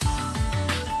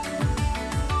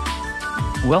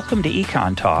Welcome to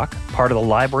Econ Talk, part of the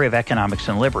Library of Economics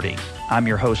and Liberty. I'm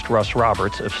your host, Russ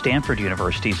Roberts of Stanford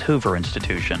University's Hoover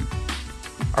Institution.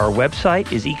 Our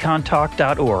website is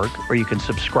econtalk.org, where you can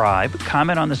subscribe,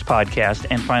 comment on this podcast,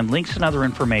 and find links and other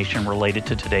information related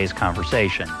to today's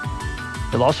conversation.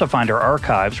 You'll also find our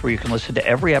archives, where you can listen to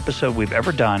every episode we've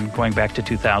ever done going back to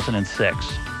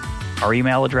 2006. Our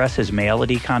email address is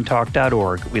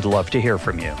mail@econtalk.org. We'd love to hear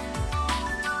from you.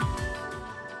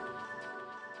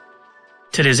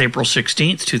 Today is April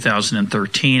 16th,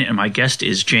 2013, and my guest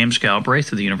is James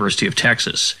Galbraith of the University of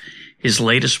Texas. His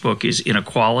latest book is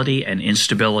Inequality and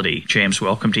Instability. James,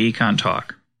 welcome to Econ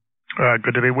Talk.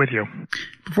 Good to be with you.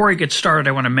 Before I get started,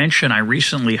 I want to mention I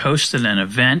recently hosted an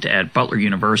event at Butler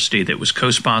University that was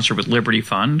co-sponsored with Liberty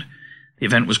Fund. The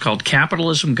event was called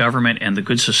Capitalism, Government, and the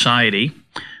Good Society.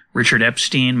 Richard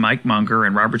Epstein, Mike Munger,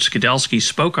 and Robert Skidelsky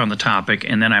spoke on the topic,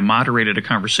 and then I moderated a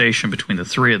conversation between the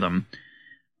three of them.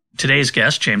 Today's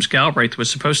guest, James Galbraith,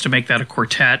 was supposed to make that a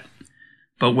quartet,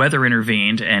 but weather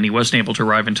intervened, and he wasn't able to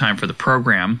arrive in time for the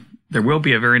program. There will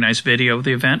be a very nice video of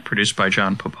the event produced by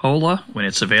John Popola. When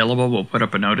it's available, we'll put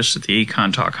up a notice at the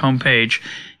Econ Talk homepage,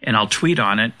 and I'll tweet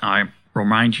on it. I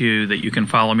remind you that you can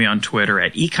follow me on Twitter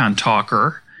at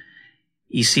EconTalker,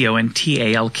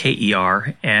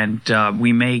 EconTalker, and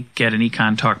we may get an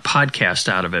Econ Talk podcast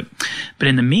out of it. But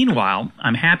in the meanwhile,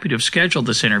 I'm happy to have scheduled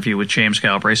this interview with James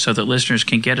Galbraith so that listeners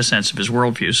can get a sense of his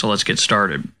worldview. So let's get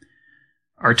started.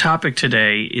 Our topic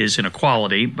today is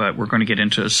inequality, but we're going to get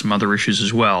into some other issues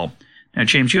as well. Now,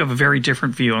 James, you have a very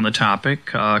different view on the topic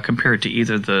compared to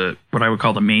either what I would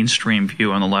call the mainstream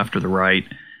view on the left or the right.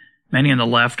 Many on the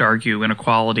left argue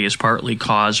inequality is partly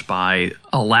caused by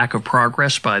a lack of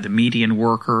progress by the median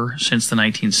worker since the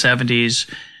 1970s.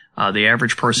 The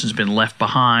average person's been left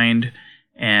behind,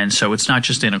 and so it's not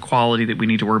just inequality that we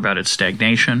need to worry about, it's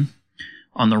stagnation.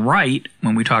 On the right,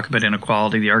 when we talk about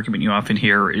inequality, the argument you often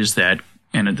hear is that,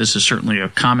 and this is certainly a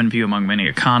common view among many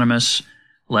economists,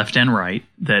 left and right,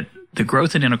 that the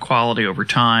growth in inequality over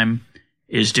time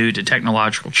is due to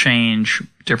technological change,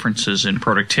 differences in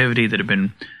productivity that have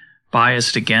been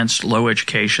biased against low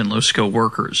education, low skilled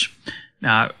workers.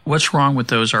 Now, what's wrong with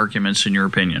those arguments in your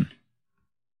opinion?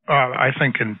 I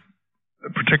think in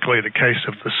particularly the case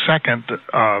of the second,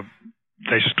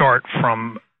 they start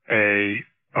from a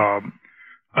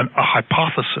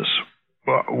hypothesis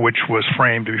which was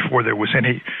framed before there was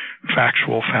any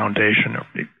factual foundation or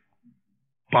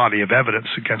body of evidence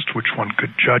against which one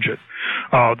could judge it.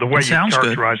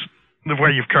 The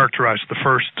way you've characterized the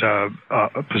first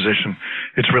position,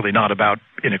 it's really not about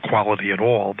inequality at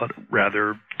all, but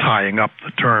rather tying up the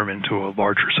term into a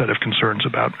larger set of concerns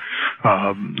about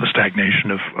the stagnation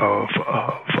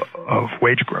of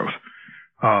wage growth.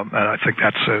 And I think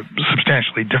that's a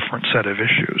substantially different set of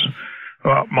issues.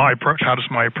 My approach, how does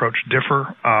my approach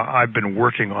differ? I've been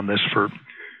working on this for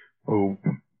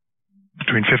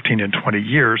between 15 and 20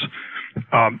 years.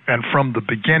 And from the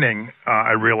beginning,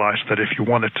 I realized that if you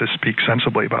wanted to speak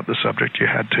sensibly about the subject, you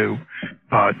had to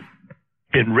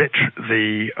enrich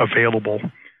the available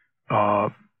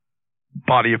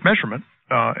body of measurement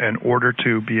in order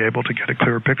to be able to get a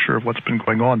clearer picture of what's been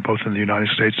going on both in the United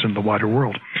States and the wider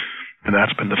world. And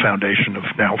that's been the foundation of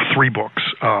now 3 books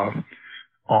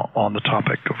on the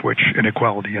topic, of which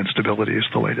Inequality and Stability is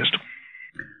the latest.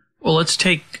 Well, let's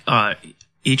take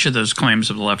each of those claims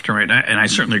of the left and right, and I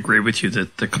certainly agree with you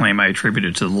that the claim I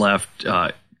attributed to the left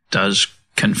does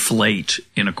conflate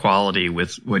inequality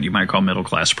with what you might call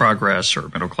middle-class progress or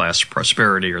middle-class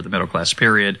prosperity or the middle-class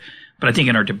period. But I think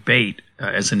in our debate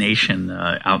as a nation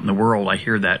out in the world, I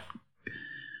hear that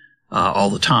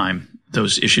all the time.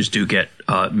 Those issues do get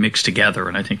mixed together,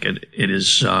 and I think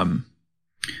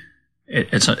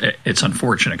it's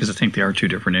unfortunate because I think they are two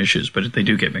different issues, but they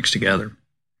do get mixed together.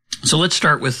 So let's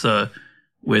start with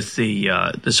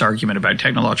this argument about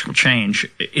technological change.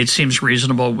 It seems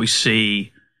reasonable. We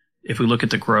see, if we look at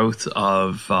the growth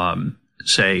of,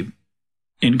 say,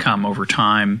 income over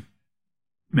time,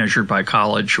 measured by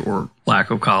college or lack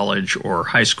of college or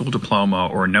high school diploma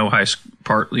or no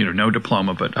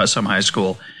diploma, but some high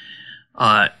school,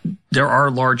 there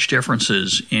are large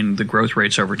differences in the growth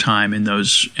rates over time in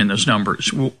those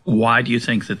numbers. Why do you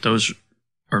think that those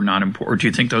are not important? Or do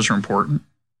you think those are important?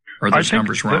 Or are those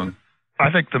numbers wrong?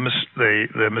 I think the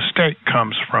mistake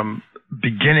comes from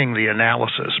beginning the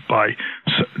analysis by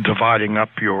dividing up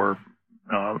your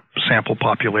sample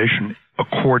population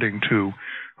according to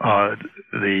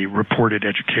the reported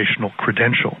educational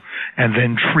credential, and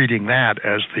then treating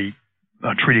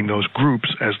those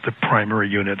groups as the primary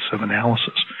units of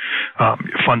analysis.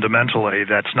 Fundamentally,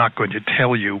 that's not going to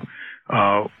tell you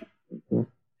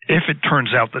if it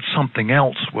turns out that something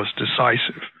else was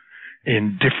decisive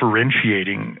in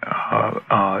differentiating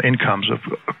incomes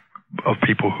of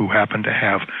people who happen to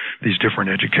have these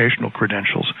different educational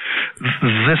credentials,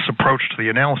 this approach to the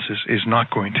analysis is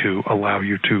not going to allow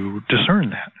you to discern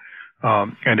that.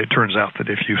 And it turns out that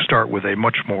if you start with a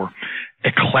much more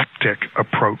eclectic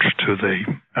approach to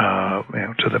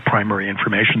the primary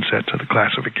information set, to the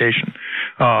classification,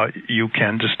 you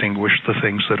can distinguish the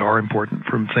things that are important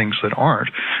from things that aren't.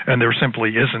 And there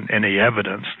simply isn't any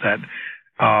evidence that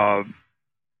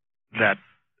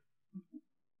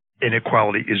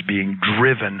inequality is being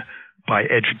driven by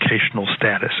educational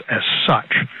status as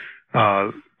such.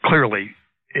 Clearly,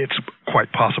 it's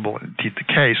quite possible, indeed the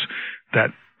case,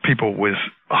 that people with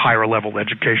higher level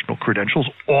educational credentials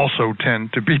also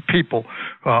tend to be people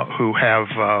who have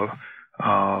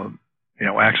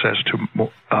access to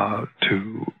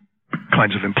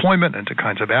kinds of employment and to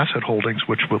kinds of asset holdings,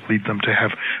 which will lead them to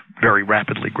have very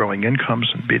rapidly growing incomes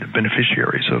and be the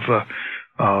beneficiaries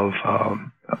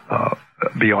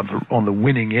be on the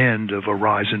winning end of a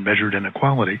rise in measured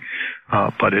inequality.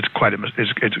 But it's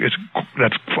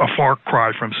that's a far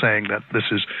cry from saying that this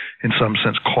is in some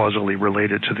sense causally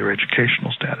related to their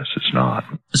educational status. It's not.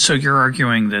 So you're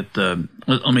arguing that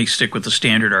let me stick with the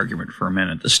standard argument for a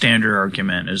minute. The standard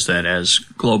argument is that as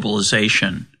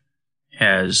globalization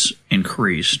has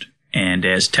increased and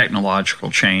as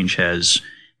technological change has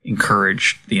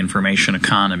encouraged the information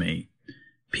economy,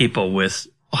 people with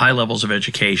high levels of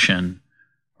education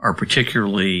are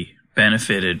particularly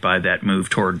benefited by that move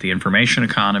toward the information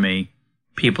economy.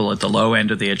 People at the low end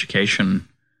of the education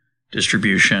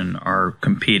distribution are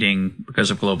competing because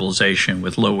of globalization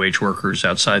with low-wage workers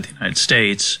outside the United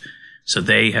States, so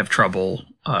they have trouble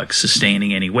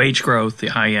sustaining any wage growth. The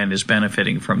high end is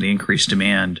benefiting from the increased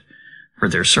demand for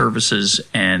their services,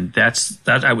 and that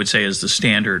I would say is the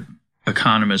standard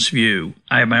economist view.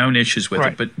 I have my own issues with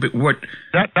it, but what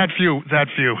that view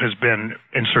has been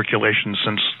in circulation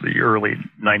since the early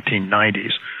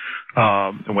 1990s,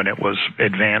 when it was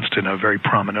advanced in a very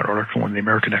prominent article in the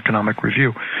American Economic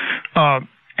Review.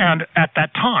 And at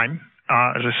that time,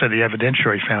 as I said, the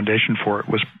evidentiary foundation for it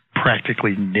was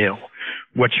practically nil.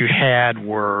 What you had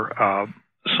were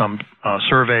some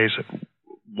surveys at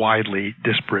widely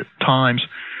disparate times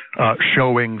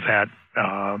showing that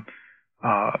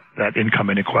that income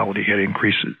inequality had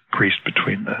increased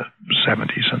between the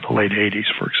 70s and the late 80s,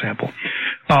 for example.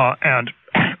 And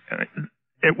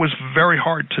it was very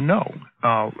hard to know.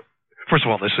 First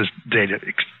of all, this is data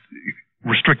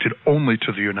restricted only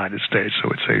to the United States, so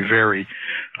it's a very,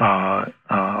 from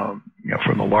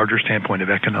the larger standpoint of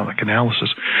economic analysis,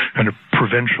 kind of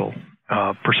provincial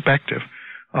perspective.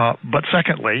 But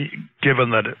secondly,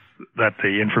 given that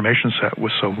the information set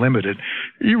was so limited,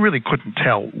 you really couldn't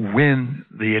tell when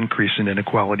the increase in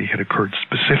inequality had occurred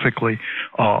specifically,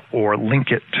 or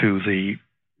link it to the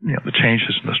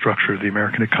changes in the structure of the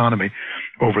American economy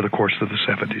over the course of the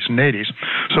 70s and 80s.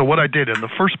 So what I did in the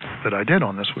first book that I did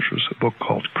on this, which was a book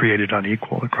called Created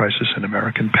Unequal, The Crisis in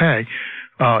American Pay,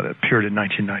 that appeared in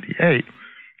 1998,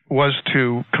 was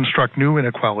to construct new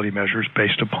inequality measures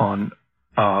based upon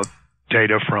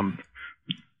data from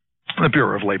the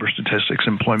Bureau of Labor Statistics,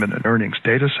 Employment and Earnings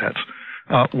data sets,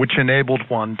 which enabled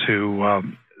one to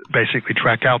basically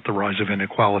track out the rise of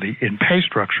inequality in pay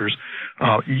structures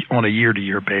on a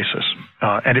year-to-year basis.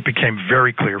 And it became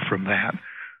very clear from that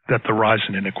the rise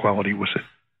in inequality was a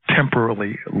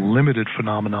temporarily limited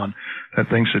phenomenon, that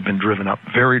things had been driven up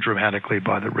very dramatically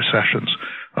by the recessions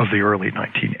of the early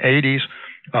 1980s,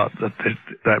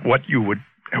 that what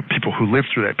people who lived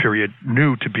through that period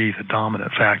knew to be the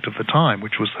dominant fact of the time,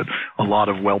 which was that a lot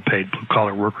of well-paid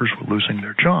blue-collar workers were losing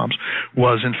their jobs,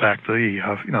 was in fact the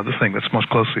thing that's most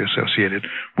closely associated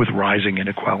with rising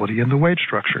inequality in the wage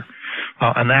structure.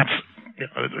 And that's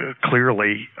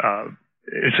clearly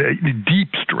it's a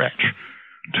deep stretch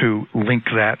to link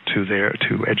that to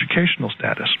educational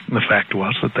status. And the fact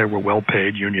was that there were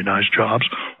well-paid unionized jobs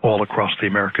all across the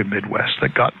American Midwest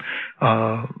that got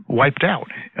wiped out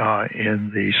in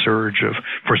the surge of,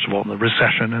 first of all, in the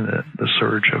recession and the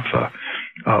surge of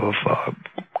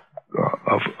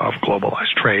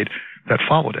globalized trade that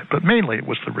followed it. But mainly it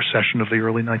was the recession of the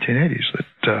early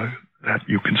 1980s that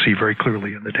you can see very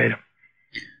clearly in the data.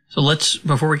 So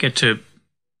before we get to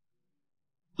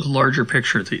the larger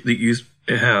picture that you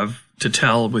have to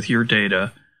tell with your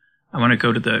data, I want to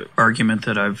go to the argument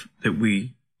that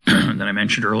I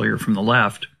mentioned earlier from the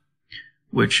left,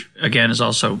 which again is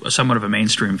also somewhat of a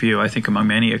mainstream view, I think, among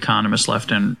many economists,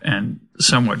 left and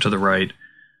somewhat to the right,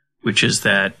 which is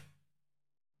that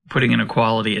putting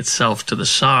inequality itself to the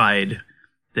side,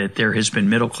 that there has been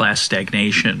middle-class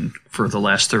stagnation for the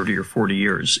last 30 or 40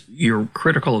 years. You're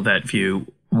critical of that view.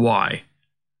 Why?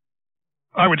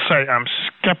 I would say I'm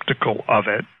skeptical of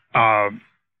it.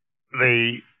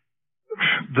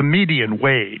 The median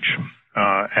wage,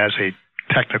 as a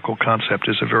technical concept,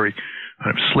 is a very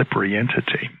kind of slippery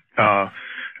entity,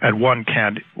 and one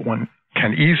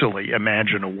can easily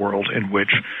imagine a world in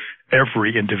which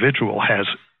every individual has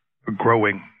a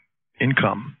growing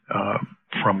income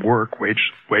from work,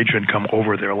 wage income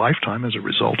over their lifetime as a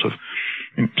result of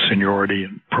seniority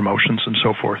and promotions and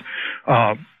so forth.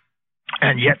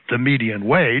 And yet the median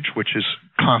wage, which is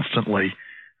constantly,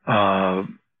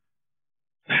 and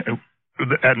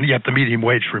yet the median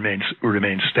wage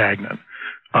remains stagnant.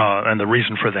 And the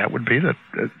reason for that would be that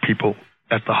people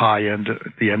at the high end,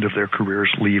 at the end of their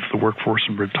careers, leave the workforce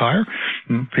and retire.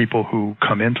 And people who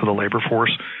come into the labor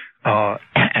force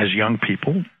as young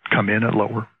people come in at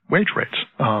lower wage rates.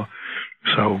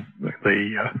 So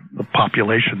the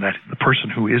population, that the person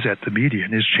who is at the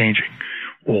median, is changing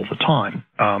all the time.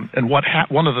 And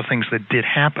one of the things that did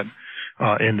happen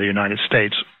in the United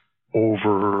States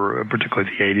over particularly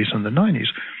the 80s and the 90s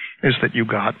is that you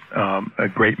got a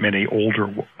great many older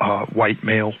white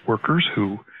male workers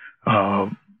who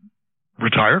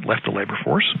retired, left the labor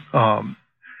force,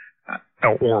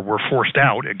 or were forced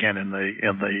out again in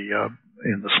the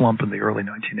slump in the early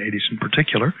 1980s in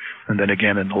particular, and then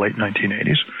again in the late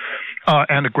 1980s.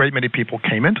 And a great many people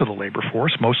came into the labor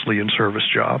force, mostly in service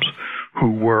jobs,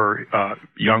 who were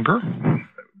younger,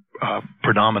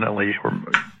 predominantly or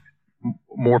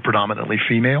more predominantly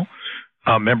female,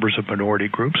 members of minority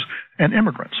groups, and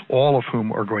immigrants, all of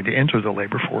whom are going to enter the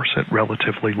labor force at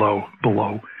relatively low,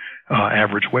 below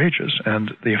average wages.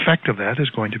 And the effect of that is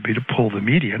going to be to pull the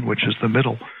median, which is the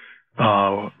middle,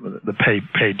 the pay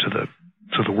paid to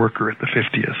the worker at the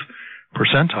 50th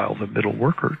percentile, the middle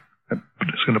worker,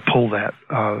 is going to pull that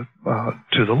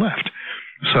to the left.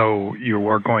 So you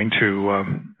are going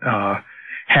to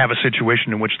have a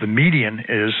situation in which the median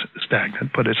is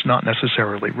stagnant, but it's not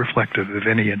necessarily reflective of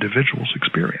any individual's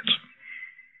experience.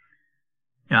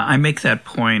 Yeah, I make that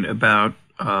point about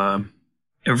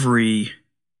every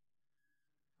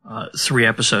 3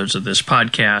 episodes of this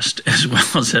podcast, as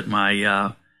well as at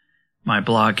my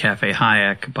blog, Cafe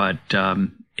Hayek, but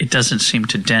it doesn't seem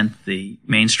to dent the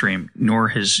mainstream, nor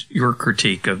has your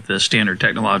critique of the standard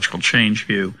technological change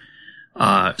view.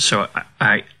 So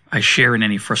I share in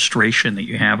any frustration that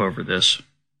you have over this.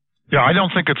 Yeah, I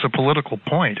don't think it's a political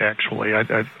point, actually.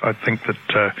 I think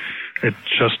that it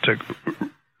just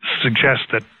suggests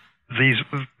that these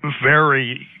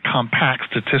very compact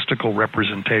statistical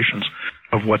representations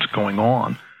of what's going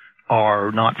on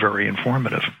are not very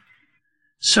informative.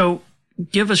 So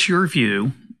give us your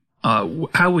view.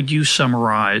 How would you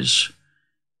summarize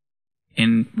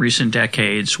in recent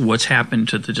decades what's happened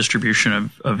to the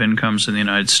distribution of incomes in the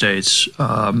United States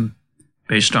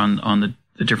based on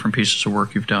the different pieces of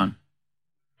work you've done?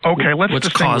 Okay, what's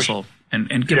causal,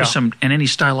 and give us some, and any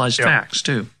stylized facts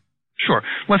too. Sure.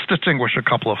 Let's distinguish a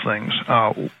couple of things.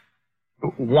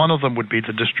 One of them would be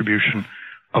the distribution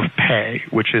of pay,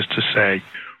 which is to say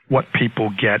what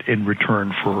people get in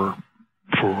return for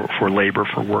labor,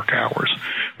 for work hours,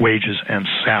 wages and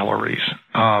salaries.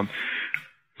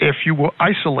 If you will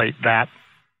isolate that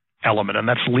element, and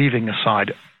that's leaving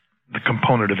aside the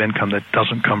component of income that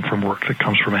doesn't come from work, that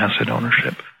comes from asset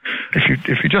ownership.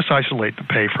 If you just isolate the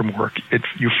pay from work,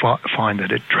 you find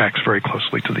that it tracks very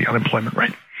closely to the unemployment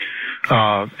rate.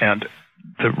 And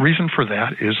the reason for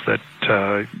that is that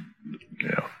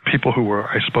people who are,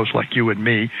 I suppose, like you and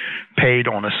me, paid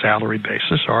on a salary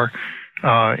basis, our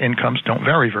incomes don't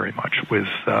vary very much with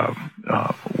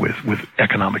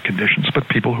economic conditions. But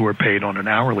people who are paid on an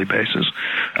hourly basis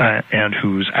and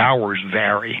whose hours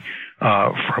vary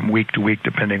from week to week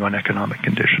depending on economic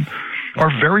condition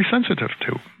are very sensitive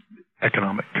to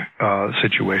economic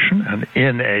situation, and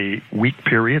in a weak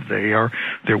period,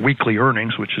 their weekly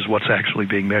earnings, which is what's actually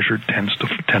being measured, tend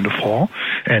to fall,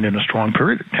 and in a strong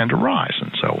period, tend to rise.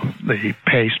 And so the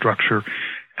pay structure,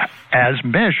 as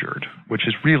measured, which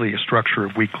is really a structure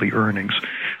of weekly earnings,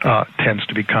 tends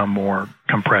to become more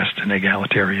compressed and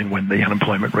egalitarian when the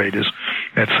unemployment rate is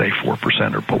at, say,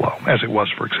 4% or below, as it was,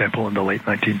 for example, in the late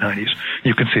 1990s.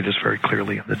 You can see this very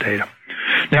clearly in the data.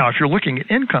 Now, if you're looking at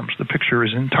incomes, the picture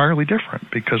is entirely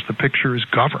different because the picture is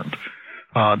governed.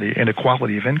 The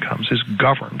inequality of incomes is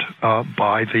governed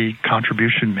by the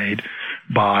contribution made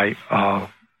by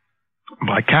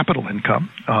capital income,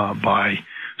 by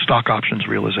stock options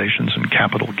realizations and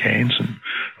capital gains and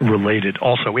related,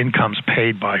 also incomes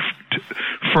paid by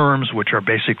firms which are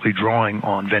basically drawing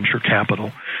on venture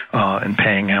capital and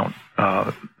paying out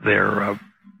their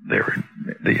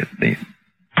the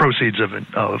proceeds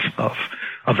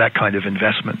of that kind of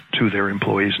investment to their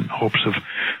employees in hopes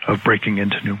of breaking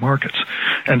into new markets.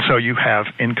 And so you have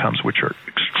incomes which are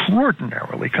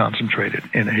extraordinarily concentrated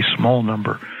in a small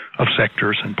number of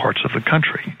sectors and parts of the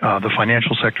country. The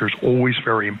financial sector is always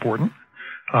very important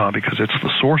because it's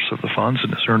the source of the funds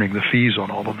and it's earning the fees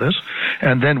on all of this.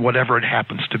 And then whatever it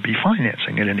happens to be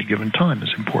financing at any given time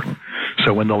is important.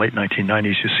 So in the late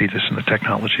 1990s, you see this in the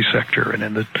technology sector, and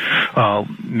in the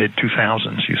mid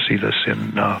 2000s, you see this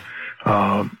in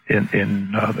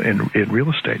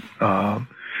real estate,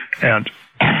 and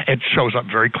it shows up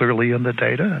very clearly in the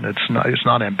data, and it's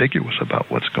not ambiguous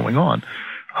about what's going on.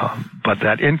 But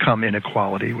that income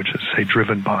inequality, which is say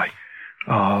driven by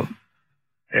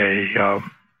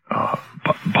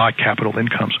by capital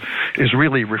incomes, is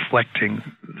really reflecting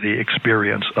the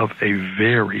experience of a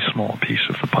very small piece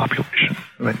of the population.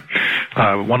 I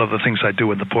mean, one of the things I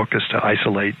do in the book is to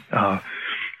isolate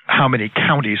how many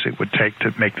counties it would take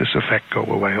to make this effect go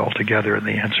away altogether, and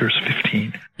the answer is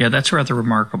 15. Yeah, that's rather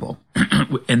remarkable.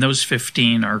 And those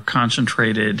 15 are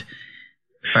concentrated,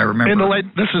 if I remember.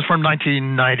 This is from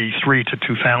 1993 to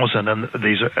 2000, and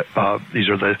these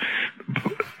are the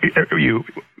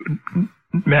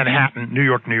Manhattan, New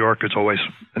York is always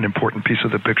an important piece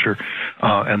of the picture,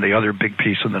 and the other big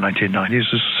piece in the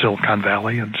 1990s is Silicon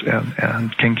Valley and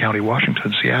King County,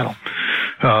 Washington, Seattle.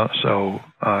 So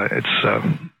it's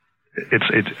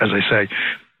as I say,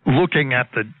 looking at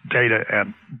the data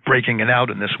and breaking it out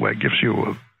in this way gives you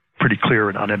a pretty clear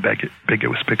and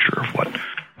unambiguous picture of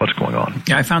what's going on.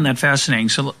 Yeah, I found that fascinating.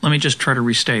 So let me just try to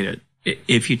restate it.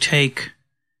 If you take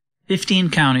 15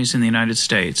 counties in the United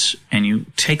States and you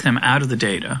take them out of the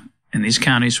data, and these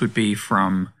counties would be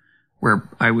from where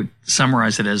I would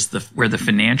summarize it as where the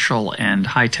financial and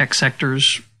high-tech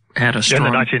sectors had a strong,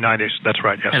 in the 1990s, that's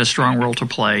right, yeah. Had a strong role to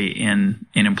play in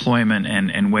employment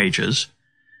and wages.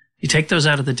 You take those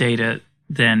out of the data,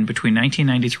 then between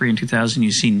 1993 and 2000,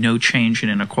 you see no change in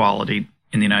inequality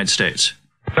in the United States.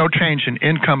 No change in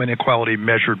income inequality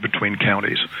measured between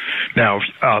counties. Now,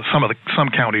 some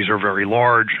counties are very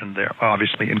large, and there are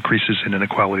obviously increases in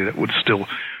inequality that would still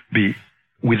be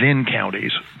within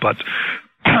counties, but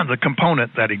the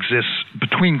component that exists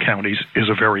between counties is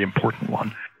a very important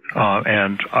one,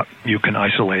 and you can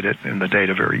isolate it in the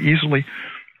data very easily.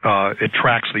 It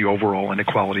tracks the overall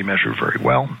inequality measure very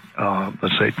well.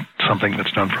 Let's say something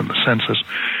that's done from the census,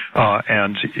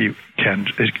 and you can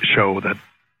show that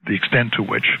the extent to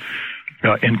which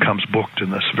incomes booked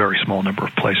in this very small number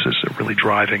of places are really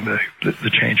driving the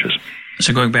changes.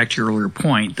 So going back to your earlier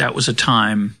point, that was a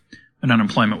time when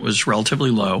unemployment was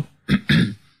relatively low,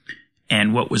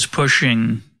 and what was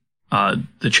pushing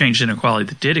the change in inequality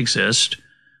that did exist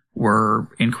were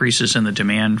increases in the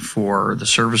demand for the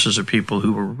services of people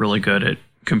who were really good at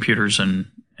computers and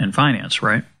finance,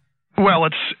 right? Well,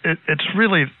 it's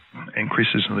really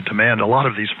increases in the demand. A lot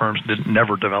of these firms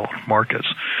never developed markets.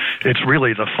 It's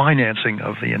really the financing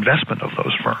of the investment of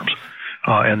those firms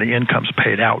and the incomes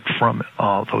paid out from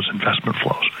those investment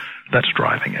flows that's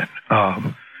driving it.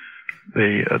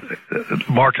 The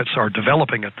markets are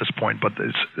developing at this point, but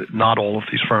it's not all of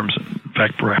these firms. In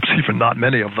fact, perhaps even not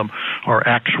many of them are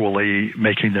actually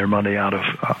making their money out of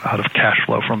cash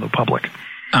flow from the public.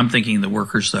 I'm thinking the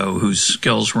workers, though, whose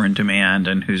skills were in demand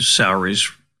and whose salaries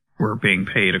were being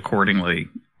paid accordingly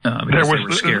because they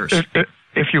were scarce.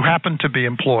 If you happen to be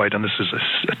employed, and this is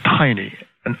a tiny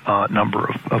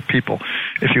number of people,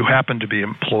 if you happen to be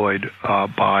employed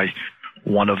by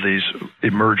one of these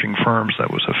emerging firms that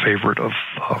was a favorite of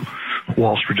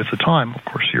Wall Street at the time, of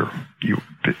course,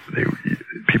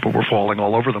 people were falling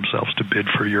all over themselves to bid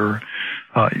for your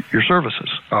services.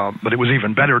 But it was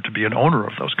even better to be an owner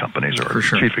of those companies or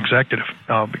chief executive,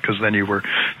 because then you were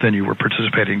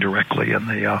participating directly in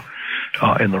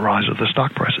the rise of the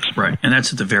stock prices. Right, and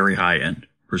that's at the very high end,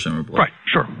 presumably. Right,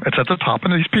 sure. It's at the top,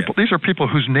 and these are people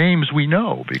whose names we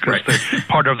know because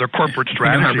part of their corporate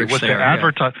strategy was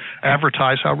to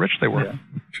advertise how rich they were. Yeah,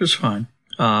 which was fine.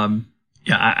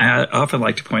 I often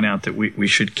like to point out that we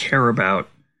should care about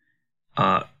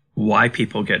why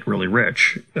people get really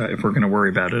rich if we're going to worry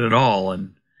about it at all.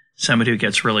 And somebody who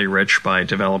gets really rich by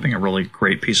developing a really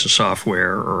great piece of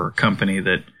software, or a company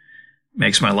that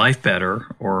makes my life better,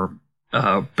 or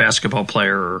a basketball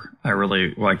player I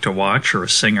really like to watch, or a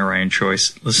singer I enjoy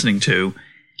listening to,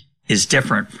 is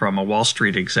different from a Wall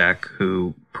Street exec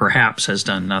who perhaps has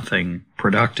done nothing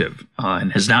productive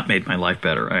and has not made my life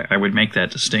better. I would make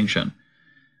that distinction.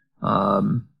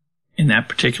 In that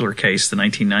particular case, the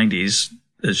 1990s,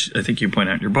 as I think you point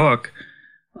out in your book,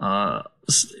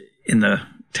 in the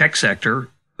tech sector,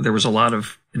 there was a lot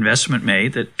of investment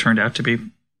made that turned out to be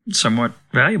somewhat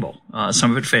valuable.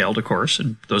 Some of it failed, of course,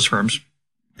 and those firms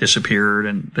disappeared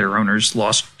and their owners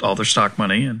lost all their stock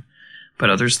money, but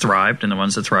others thrived, and the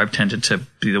ones that thrived tended to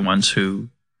be the ones who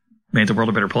made the world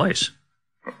a better place.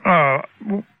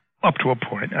 Up to a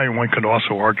point. I mean, one could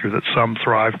also argue that some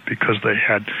thrived because they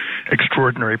had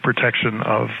extraordinary protection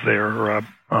of their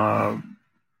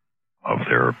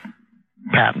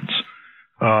patents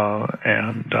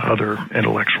and other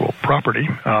intellectual property,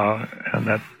 and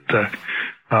that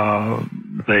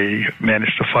they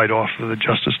managed to fight off the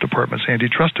Justice Department's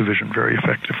antitrust division very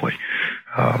effectively.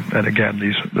 And again,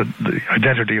 the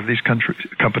identity of these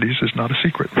companies is not a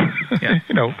secret. Yeah.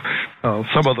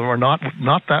 Some of them are not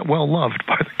that well loved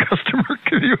by the customer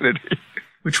community.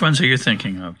 Which ones are you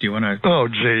thinking of? Do you want to? Oh,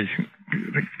 gee,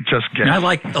 just guess. I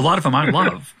like a lot of them. I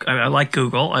love. I like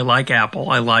Google. I like Apple.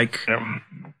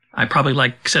 I probably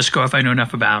like Cisco if I know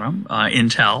enough about them.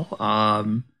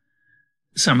 Intel.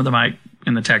 Some of them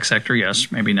in the tech sector,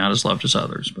 yes, maybe not as loved as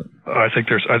others, but I think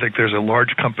there's a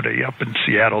large company up in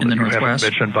Seattle that you haven't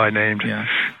mentioned by name,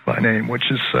 which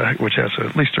has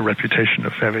at least a reputation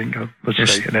of having an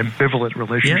ambivalent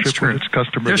relationship with its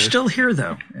customers. They're still here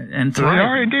though, and thriving. They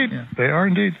are indeed. Yeah. They are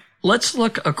indeed. Let's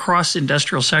look across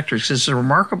industrial sectors, because it's a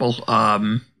remarkable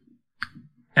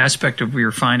aspect of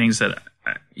your findings that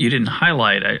you didn't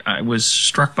highlight. I was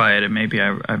struck by it, and maybe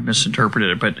I misinterpreted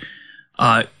it, but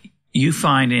you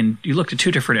looked at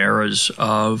two different eras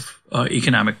of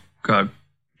economic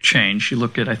change. You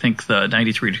looked at, I think, the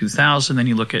 93 to 2000, then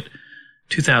you look at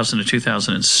 2000 to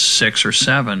 2006 or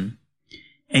 7,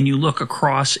 and you look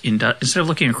across, instead of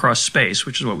looking across space,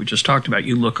 which is what we just talked about,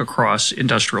 you look across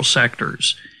industrial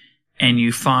sectors, and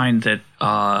you find that there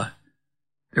are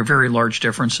very large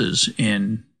differences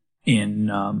in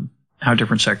how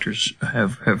different sectors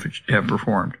have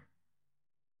performed.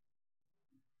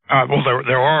 Well,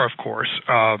 there are, of course,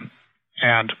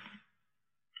 and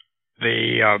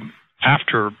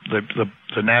after the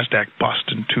Nasdaq bust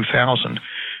in 2000,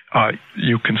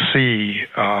 you can see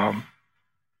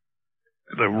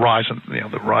the rise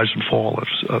and fall of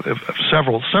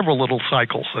several little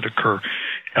cycles that occur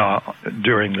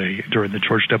during the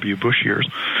George W. Bush years,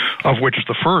 of which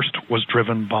the first was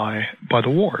driven by the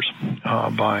wars,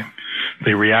 by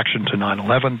the reaction to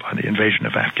 9/11, by the invasion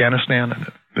of Afghanistan,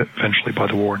 and eventually by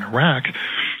the war in Iraq.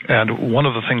 And one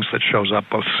of the things that shows up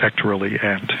both sectorally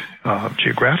and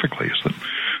geographically is that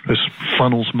this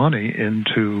funnels money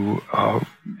into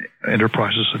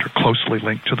enterprises that are closely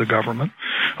linked to the government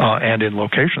and in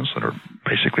locations that are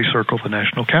basically circle the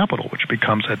national capital, which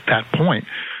becomes at that point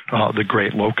the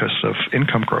great locus of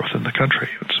income growth in the country.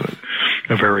 It's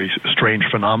a very strange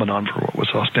phenomenon for what was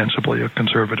ostensibly a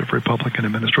conservative Republican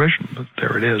administration, but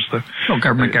there it is.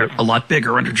 Government got a lot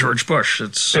bigger under George Bush.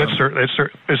 It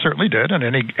certainly did, and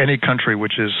any country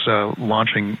which is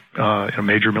launching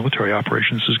major military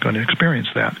operations is going to experience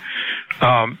that.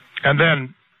 And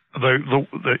then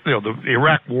the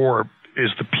Iraq War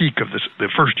is the peak of this. The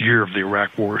first year of the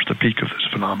Iraq War is the peak of this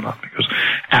phenomenon, because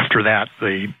after that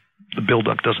the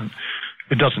buildup doesn't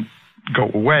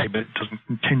go away, but it doesn't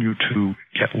continue to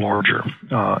get larger,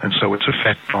 and so its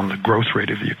effect on the growth rate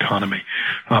of the economy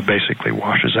basically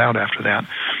washes out after that.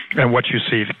 And what you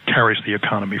see that carries the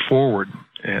economy forward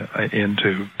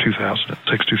into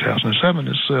 2006, 2007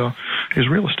 is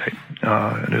real estate.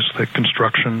 It is the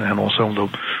construction and also the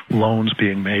loans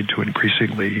being made to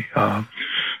increasingly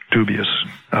dubious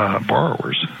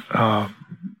borrowers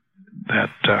that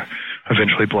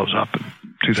eventually blows up in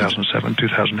 2007,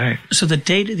 2008. So the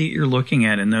data that you're looking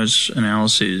at in those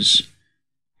analyses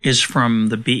is from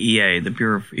the BEA, the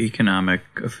Bureau of Economic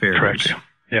Affairs. Correct.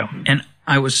 Yeah. And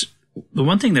the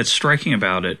one thing that's striking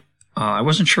about it, I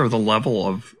wasn't sure of the level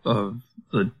of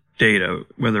the data,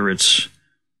 whether it's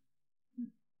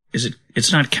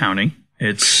not county.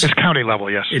 It's county level,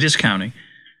 yes. It is county.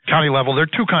 County level. There are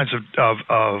two kinds of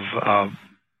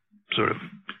sort of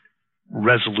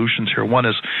resolutions here. One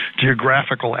is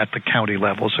geographical at the county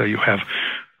level, so you have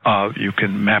you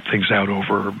can map things out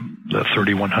over the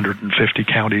 3,150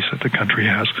 counties that the country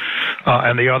has,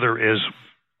 and the other is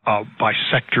by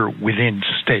sector within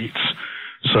states,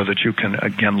 so that you can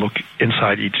again look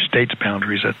inside each state's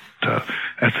boundaries at the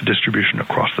distribution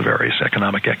across the various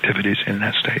economic activities in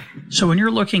that state. So when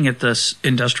you're looking at this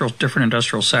different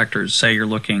industrial sectors, say you're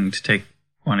looking to take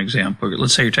one example,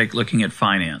 let's say you're looking at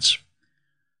finance.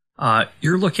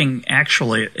 You're looking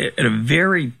actually at a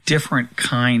very different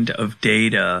kind of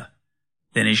data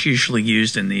than is usually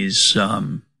used in these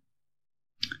kind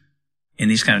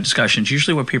of discussions.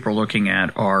 Usually what people are looking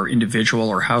at are individual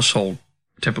or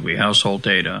typically household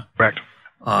data. Correct.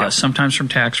 Sometimes from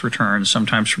tax returns,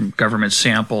 sometimes from government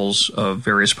samples of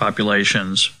various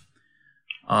populations.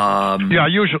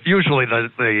 Usually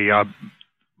the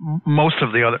most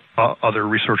of the other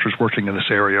researchers working in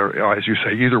this area are, as you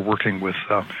say, either working with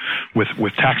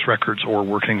tax records or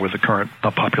working with the current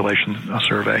population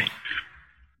survey.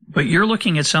 But you're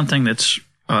looking at something that's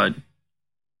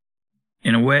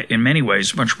in many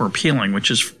ways much more appealing, which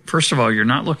is, first of all, you're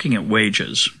not looking at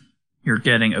wages. You're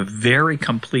getting a very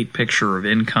complete picture of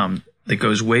income that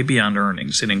goes way beyond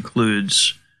earnings. It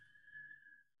includes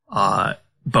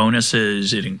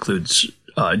bonuses. It includes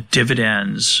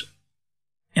dividends.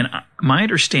 And my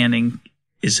understanding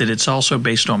is that it's also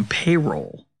based on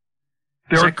payroll.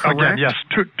 Is that correct? Again, yes,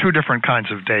 two different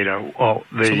kinds of data.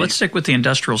 So let's stick with the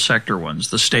industrial sector ones,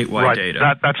 the statewide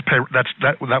data.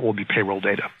 That will be payroll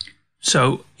data.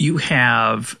 So you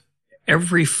have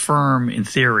every firm, in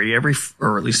theory,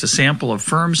 or at least a sample of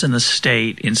firms in the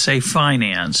state in, say,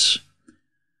 finance,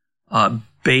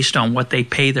 based on what they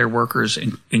pay their workers,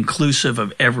 inclusive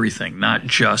of everything, not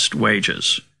just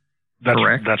wages.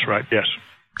 Correct? That's right, yes.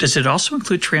 Does it also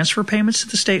include transfer payments at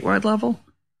the statewide level?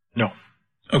 No.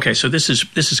 Okay, so this is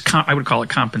I would call it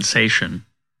compensation,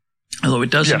 although it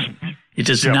doesn't. Yes. It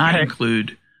does not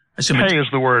include. Pay is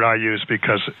the word I use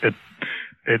because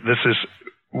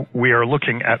we are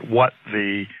looking at what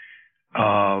the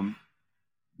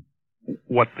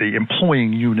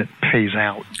employing unit pays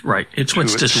out. Right. It's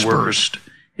what's dispersed.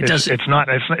 It's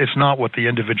not what the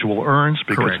individual earns,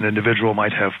 because Correct. An individual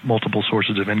might have multiple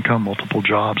sources of income, multiple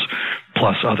jobs,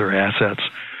 plus other assets.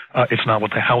 It's not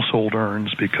what the household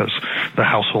earns, because the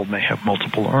household may have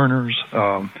multiple earners.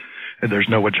 And there's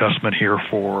no adjustment here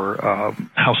for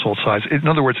household size. In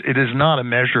other words, it is not a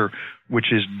measure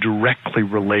which is directly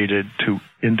related to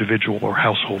individual or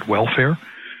household welfare,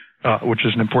 which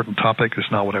is an important topic.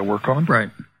 It's not what I work on. Right.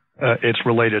 It's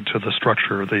related to the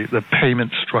structure, the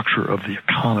payment structure of the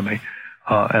economy,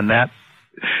 and that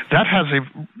has a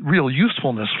real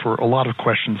usefulness for a lot of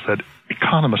questions that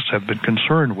economists have been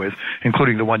concerned with,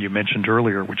 including the one you mentioned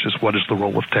earlier, which is what is the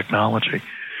role of technology.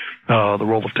 The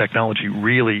role of technology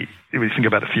really, if you think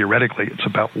about it theoretically, it's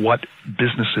about what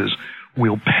businesses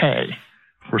will pay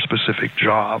for specific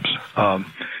jobs.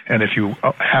 And if you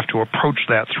have to approach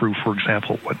that through, for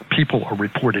example, what people are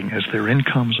reporting as their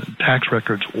incomes and tax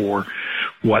records, or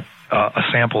what a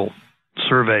sample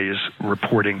survey is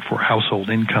reporting for household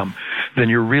income, then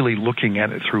you're really looking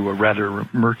at it through a rather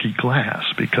murky glass,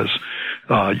 because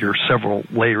you're several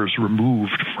layers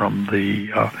removed from the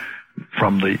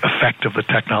effect of the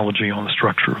technology on the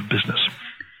structure of business.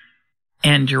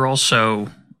 And you're also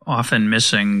often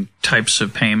missing types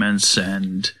of payments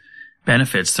and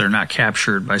benefits that are not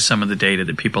captured by some of the data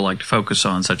that people like to focus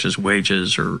on, such as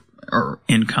wages or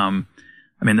income.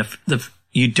 I mean,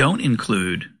 you don't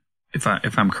include, if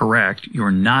I'm correct,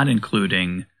 you're not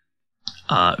including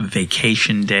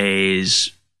vacation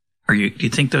days. Do you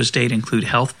think those data include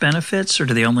health benefits, or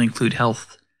do they only include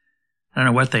health? I don't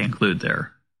know what they include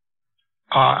there.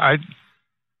 I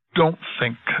don't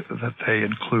think that they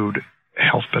include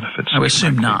health benefits. I would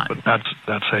assume not. But that's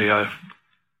a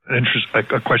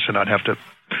question I'd have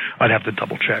to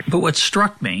double check. But what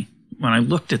struck me when I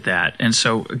looked at that, and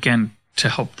so again, to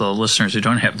help the listeners who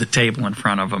don't have the table in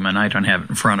front of them, and I don't have it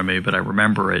in front of me, but I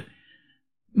remember it.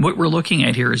 What we're looking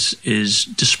at here is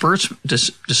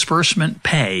disbursement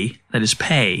pay, that is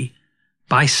pay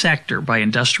by sector, by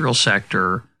industrial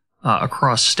sector,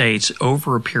 across states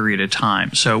over a period of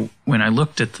time. So when I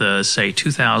looked at the, say,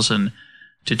 2000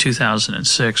 to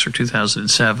 2006 or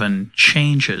 2007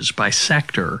 changes by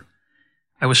sector,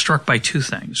 I was struck by two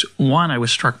things. One, I was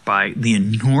struck by the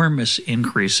enormous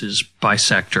increases by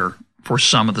sector for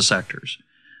some of the sectors,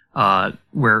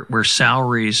 where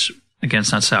salaries,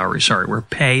 where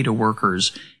pay to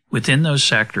workers within those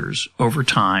sectors over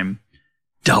time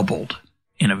doubled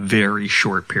in a very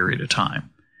short period of time.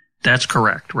 That's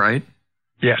correct, right?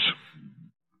 Yes.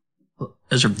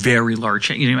 Those are very large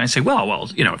changes. You might say, well,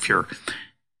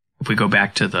 if we go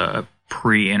back to the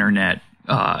pre-internet,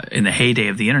 in the heyday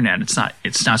of the internet,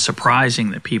 it's not surprising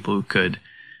that people who could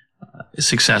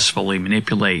successfully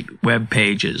manipulate web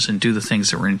pages and do the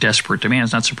things that were in desperate demand,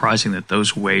 it's not surprising that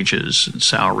those wages and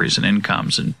salaries and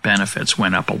incomes and benefits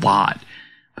went up a lot.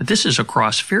 But this is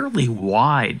across fairly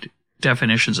wide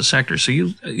definitions of sectors. So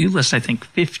you list, I think,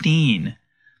 15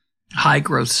 high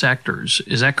growth sectors.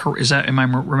 Is that am I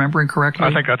remembering correctly?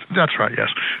 I think that's right, yes.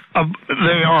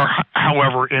 They are,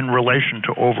 however, in relation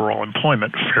to overall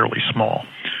employment, fairly small.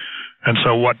 And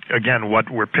so what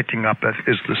we're picking up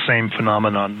is the same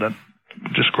phenomenon that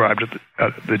described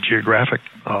at the geographic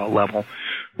level,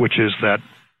 which is that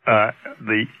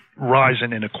the rise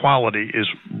in inequality is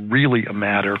really a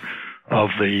matter of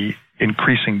the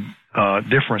increasing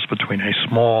difference between a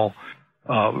small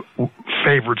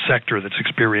favored sector that's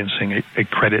experiencing a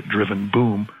credit-driven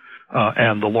boom,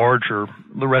 and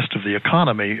the rest of the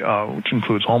economy, which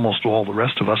includes almost all the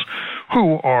rest of us,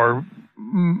 who are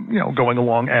going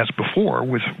along as before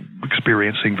with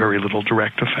experiencing very little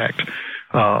direct effect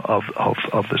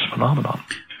of this phenomenon.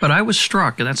 But I was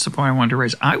struck, and that's the point I wanted to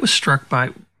raise. I was struck by,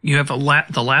 you have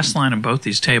the last line of both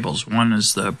these tables. One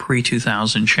is the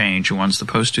pre-2000 change, and one's the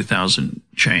post-2000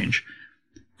 change.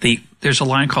 There's a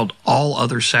line called all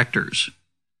other sectors.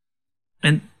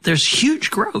 And there's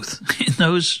huge growth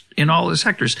in all the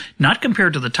sectors, not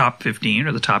compared to the top 15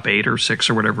 or the top 8 or 6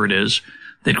 or whatever it is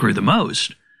that grew the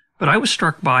most. But I was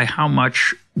struck by how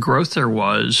much growth there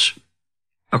was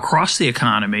across the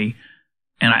economy.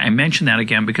 And I mention that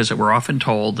again because we're often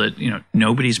told that,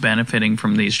 nobody's benefiting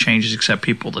from these changes except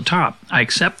people at the top. I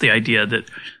accept the idea that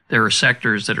there are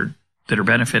sectors that are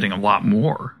benefiting a lot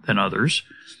more than others.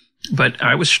 But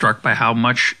I was struck by how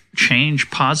much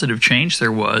positive change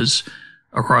there was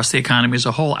across the economy as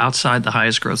a whole outside the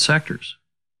highest growth sectors.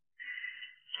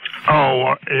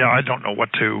 Oh, yeah, I don't know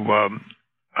what to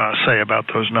say about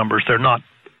those numbers. They're not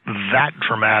that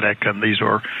dramatic, and these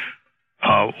are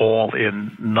all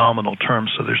in nominal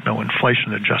terms, so there's no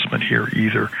inflation adjustment here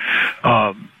either.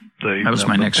 That was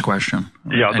my next question.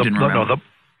 Yeah,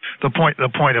 the point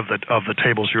of the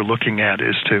tables you're looking at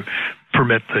is to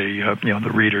permit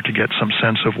the reader to get some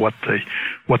sense of what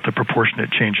the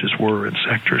proportionate changes were in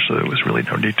sectors. So there was really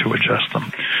no need to adjust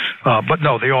them. But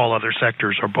no, the all other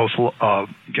sectors are both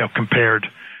compared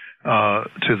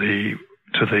to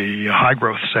the high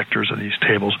growth sectors in these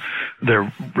tables.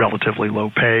 They're relatively low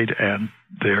paid, and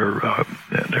their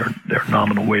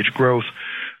nominal wage growth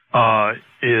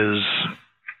is.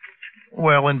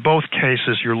 Well, in both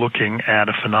cases, you're looking at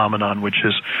a phenomenon which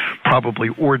is probably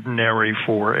ordinary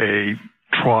for a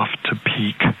trough to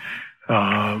peak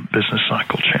business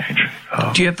cycle change.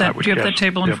 Do you have that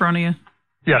table in front of you?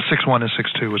 Yeah, 6.1 and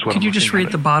 6.2 is what. Could you just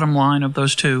read the bottom line of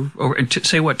those two, or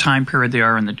say what time period they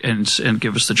are, and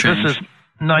give us the change? This is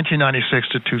 1996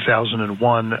 to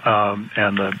 2001,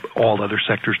 and all other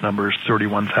sectors numbers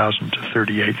 31,000 to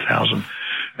 38,000.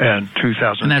 And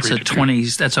 2003. And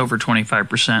that's over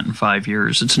 25% in 5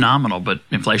 years. It's nominal, but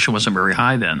inflation wasn't very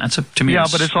high then. To me. Yeah,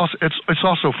 but it's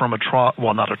also from a trough.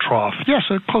 Well, not a trough. Yes,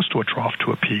 close to a trough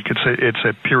to a peak. It's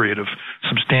a period of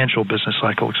substantial business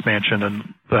cycle expansion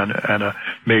and a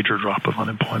major drop of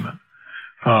unemployment.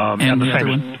 And the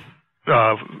same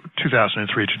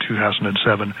 2003 to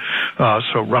 2007.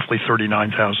 So roughly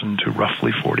 39,000 to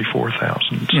roughly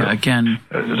 44,000. So yeah, again,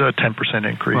 a 10%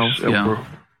 increase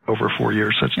over 4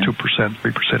 years. That's 2%,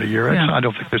 3% a year. Yeah. I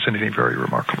don't think there's anything very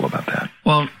remarkable about that.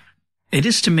 Well, it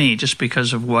is to me, just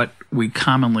because of what we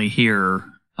commonly hear.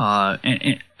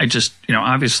 And I just,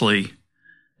 obviously,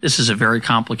 this is a very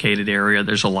complicated area.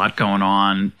 There's a lot going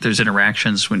on. There's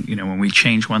interactions when we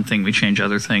change one thing, we change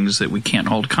other things that we can't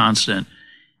hold constant.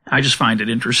 I just find it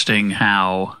interesting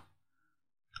how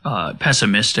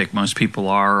pessimistic most people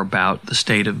are about the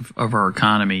state of our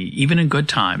economy, even in good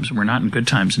times. We're not in good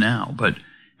times now, but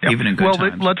even in good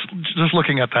times. Well, let's just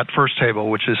looking at that first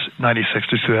table, which is 96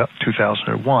 to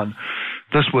 2001.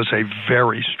 This was a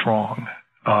very strong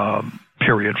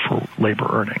period for labor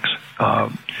earnings.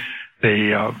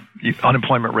 The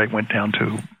unemployment rate went down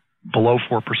to below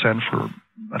 4% for,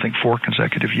 I think, 4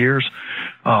 consecutive years,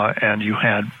 and you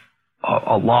had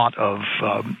a lot of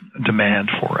demand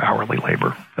for hourly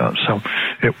labor. So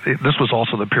this was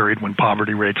also the period when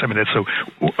poverty rates, it's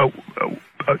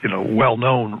a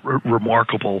well-known,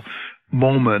 remarkable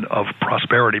moment of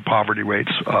prosperity. Poverty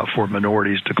rates for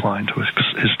minorities declined to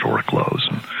historic lows.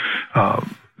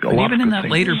 And even in that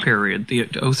later period, the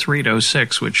 03 to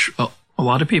 06, which a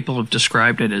lot of people have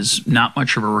described it as not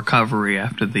much of a recovery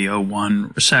after the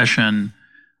 01 recession,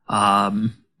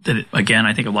 again,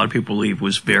 I think a lot of people believe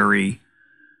was any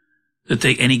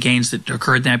gains that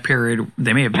occurred in that period,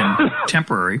 they may have been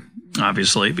temporary,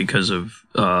 obviously, because of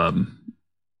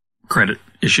credit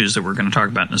issues that we're going to talk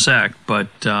about in a sec. But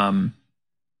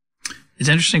it's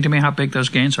interesting to me how big those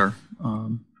gains are.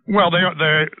 Well,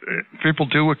 people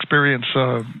do experience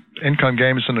income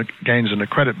gains in the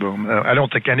credit boom. I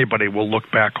don't think anybody will look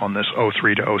back on this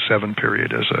 03 to 07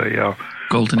 period as a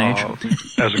golden age.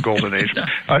 As a golden age.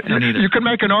 You could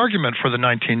make an argument for the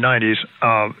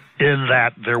 1990s in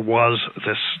that there was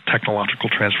this technological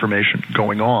transformation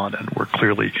going on, and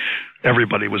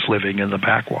everybody was living in the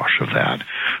backwash of that.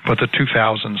 But the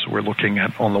 2000s, we're looking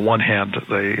at, on the one hand,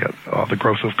 the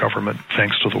growth of government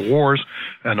thanks to the wars,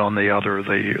 and on the other,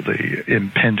 the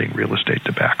impending real estate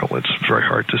debacle. It's very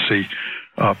hard to see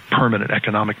permanent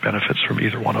economic benefits from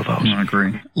either one of those. I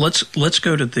agree. Let's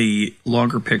go to the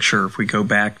longer picture. If we go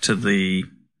back to the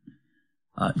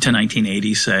to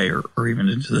 1980, say, or even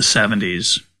into the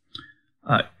 70s,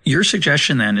 your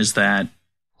suggestion then is that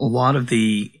a lot of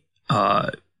the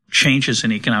changes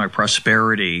in economic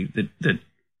prosperity that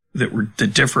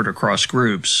differed across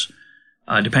groups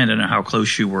depended on how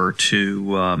close you were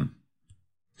to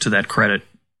that credit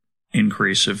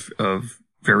increase of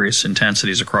various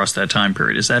intensities across that time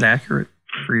period. Is that accurate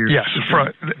for your? Yes.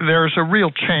 There's a real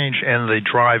change in the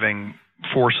driving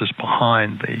forces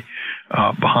behind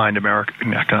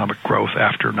American economic growth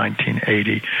after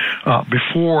 1980.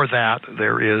 Before that,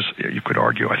 there is, you could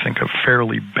argue, I think, a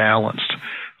fairly balanced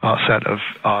set of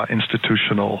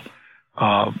institutional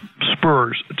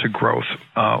spurs to growth,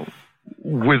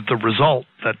 with the result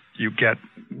that you get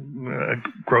a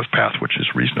growth path which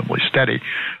is reasonably steady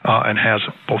and has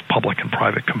both public and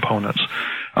private components.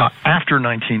 After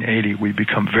 1980, we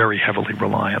become very heavily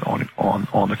reliant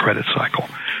on the credit cycle,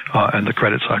 and the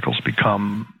credit cycles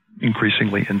become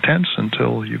increasingly intense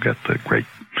until you get the great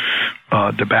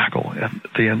debacle at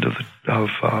the end of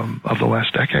the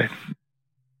last decade.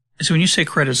 So when you say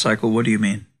credit cycle, what do you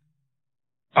mean?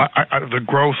 The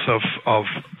growth of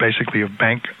basically of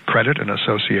bank credit and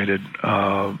associated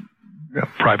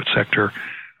private sector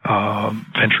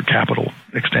venture capital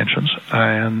extensions,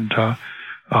 and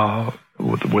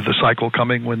with the cycle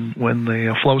coming when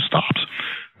the flow stops,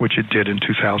 which it did in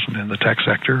 2000 in the tech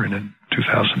sector and in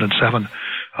 2007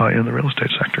 in the real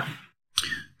estate sector.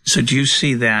 So do you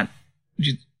see that?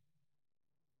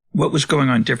 What was going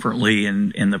on differently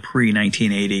in the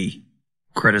pre-1980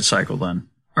 credit cycle then?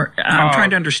 I'm trying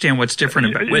to understand what's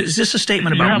different about. Is this a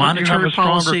statement about monetary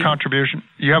policy?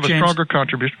 You have a stronger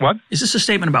contribution. What? Is this a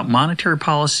statement about monetary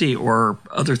policy or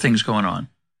other things going on?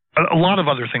 A lot of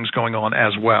other things going on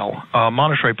as well.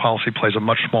 Monetary policy plays a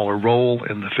much smaller role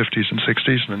in the 50s and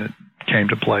 60s than it came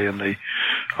to play in the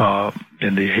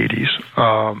 80s,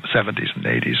 70s, and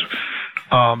 80s.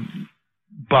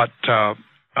 But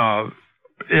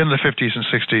in the 50s and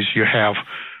 60s, you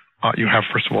have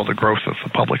first of all the growth of the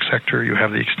public sector. You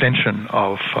have the extension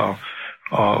of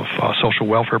social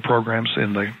welfare programs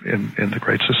in the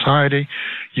Great Society.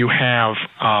 You have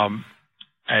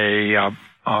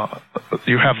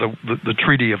you have the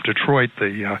Treaty of Detroit,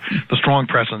 the strong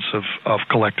presence of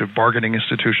collective bargaining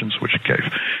institutions, which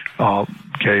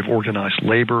gave organized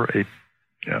labor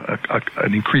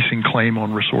an increasing claim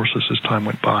on resources as time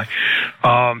went by.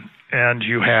 And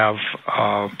you have,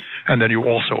 and then you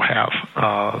also have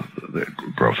the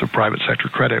growth of private sector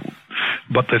credit.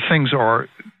 But the things are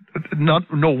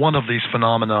no one of these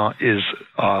phenomena is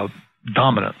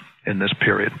dominant in this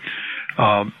period.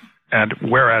 And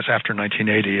whereas after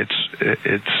 1980,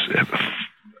 it's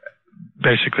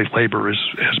basically labor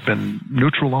has been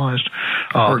neutralized.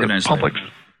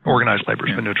 Organized labor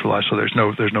has been neutralized, so there's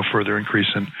no further increase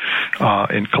in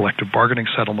collective bargaining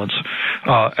settlements,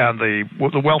 and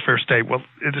the welfare state. Well,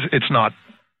 it's not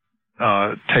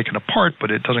taken apart, but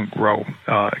it doesn't grow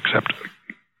except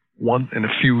in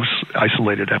a few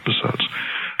isolated episodes.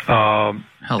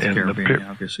 Healthcare being the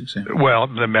obvious example. Well,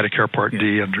 the Medicare Part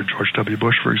D under George W.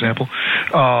 Bush, for example.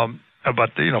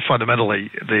 But fundamentally,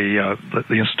 the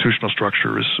institutional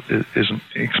structure isn't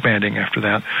expanding after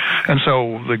that, and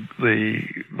so the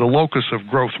locus of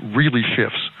growth really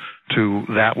shifts to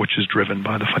that which is driven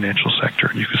by the financial sector,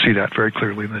 and you can see that very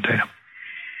clearly in the data.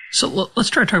 So let's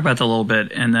try to talk about that a little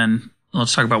bit, and then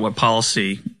let's talk about what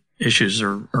policy issues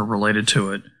are related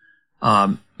to it.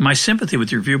 My sympathy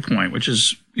with your viewpoint, which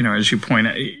is, as you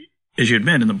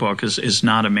admit in the book, is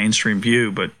not a mainstream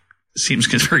view, but seems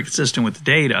very consistent with the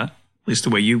data, at least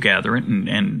the way you gather it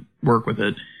and work with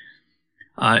it.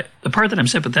 The part that I'm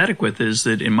sympathetic with is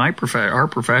that in our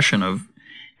profession of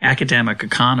academic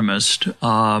economist,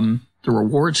 the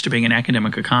rewards to being an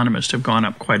academic economist have gone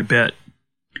up quite a bit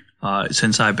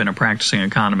since I've been a practicing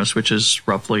economist, which is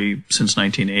roughly since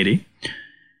 1980.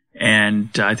 And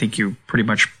I think you pretty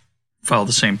much follow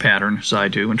the same pattern as I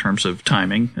do in terms of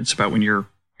timing. It's about when your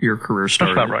career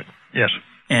started. That's about right. Yes.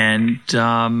 And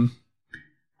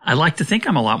I like to think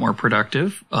I'm a lot more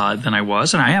productive than I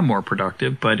was, and I am more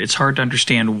productive, but it's hard to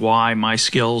understand why my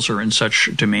skills are in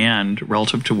such demand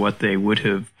relative to what they would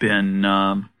have been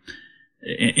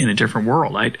in a different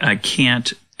world. I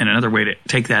can't, and another way to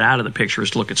take that out of the picture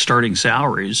is to look at starting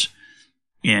salaries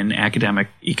in academic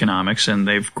economics, and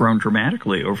they've grown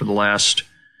dramatically over the last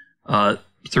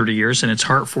 30 years, and it's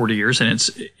hard 40 years, and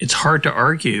it's hard to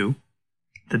argue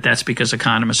that that's because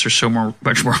economists are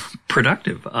much more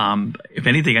productive. If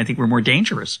anything, I think we're more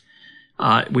dangerous.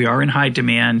 We are in high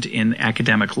demand in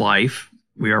academic life,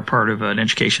 we are part of an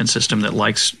education system that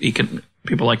likes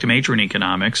people like to major in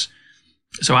economics.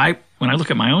 So when I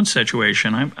look at my own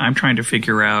situation, I'm trying to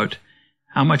figure out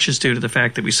how much is due to the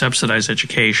fact that we subsidize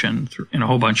education in a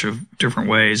whole bunch of different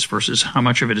ways versus how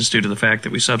much of it is due to the fact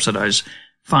that we subsidize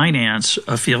finance,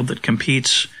 a field that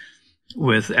competes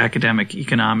with academic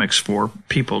economics for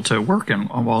people to work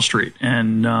on Wall Street.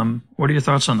 And what are your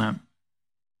thoughts on that?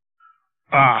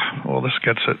 Well, this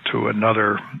gets it to a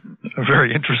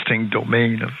very interesting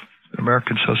domain of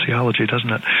American sociology,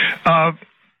 doesn't it?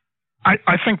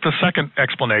 I think the second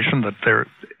explanation that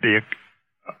the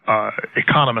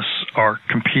economists are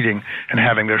competing and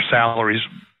having their salaries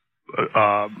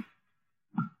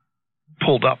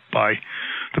pulled up by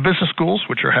the business schools,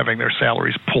 which are having their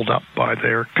salaries pulled up by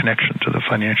their connection to the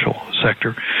financial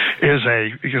sector, is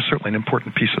certainly an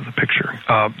important piece of the picture.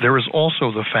 There is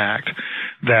also the fact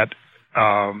that,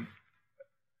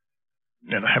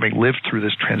 having lived through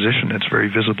this transition, it's very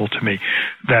visible to me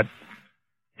that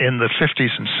in the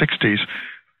 50s and 60s,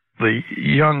 the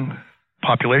young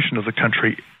population of the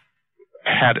country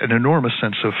had an enormous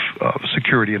sense of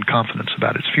security and confidence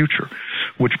about its future,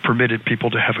 which permitted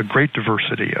people to have a great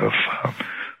diversity of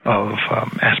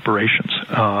aspirations,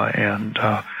 and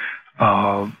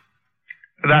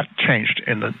that changed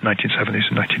in the 1970s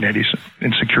and 1980s.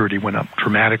 Insecurity went up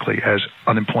dramatically as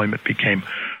unemployment became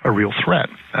a real threat,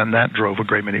 and that drove a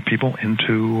great many people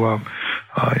into a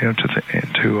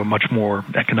much more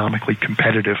economically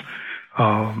competitive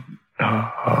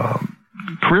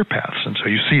career paths. And so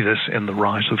you see this in the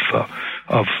rise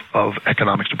of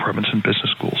economics departments in business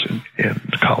schools, in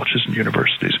colleges and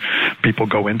universities. People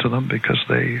go into them because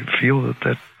they feel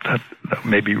that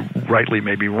maybe rightly,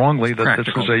 maybe wrongly, that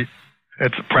practical.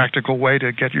 It's a practical way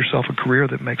to get yourself a career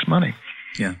that makes money.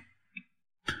 Yeah.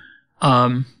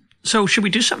 So should we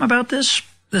do something about this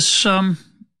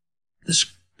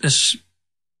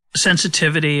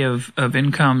sensitivity of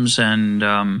incomes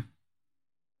and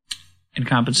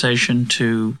compensation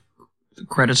to the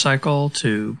credit cycle,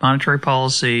 to monetary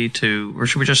policy, or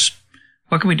should we just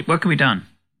what can be done?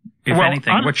 If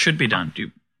anything, what should be done?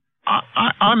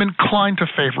 I'm inclined to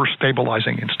favor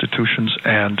stabilizing institutions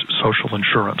and social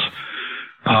insurance.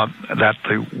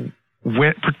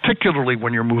 Particularly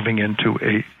when you're moving into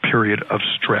a period of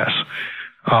stress,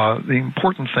 the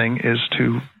important thing is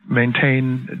to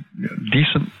maintain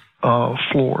decent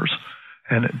floors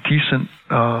and decent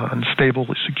and stable,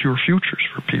 secure futures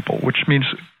for people, which means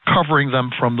covering them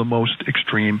from the most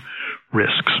extreme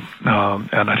risks.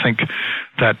 And I think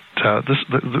that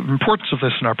the importance of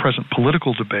this in our present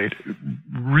political debate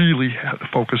really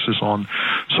focuses on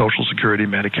Social Security,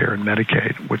 Medicare, and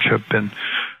Medicaid, which have been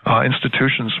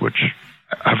institutions which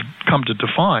have come to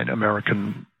define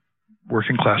American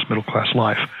working class, middle class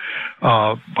life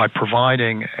by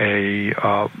providing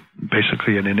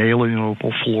basically an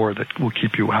inalienable floor that will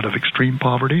keep you out of extreme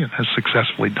poverty, and has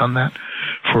successfully done that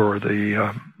for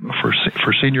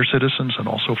senior citizens and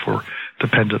also for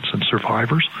dependents and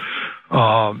survivors,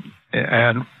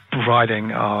 and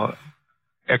providing a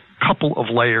couple of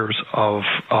layers of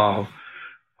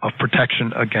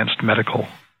protection against medical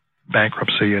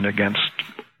bankruptcy and against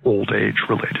old age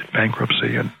related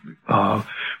bankruptcy, and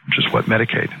which is what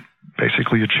Medicaid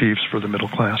basically achieves for the middle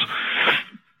class.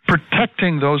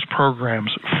 Protecting those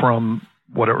programs from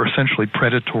what are essentially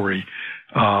predatory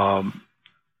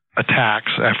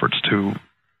attacks, efforts to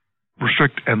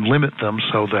restrict and limit them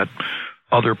so that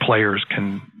other players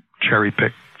can cherry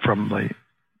pick from the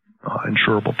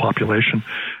insurable population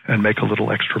and make a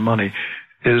little extra money,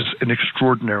 is an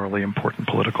extraordinarily important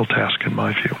political task in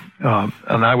my view.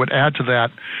 And I would add to that,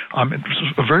 I'm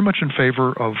very much in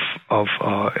favor of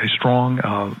a strong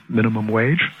minimum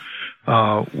wage,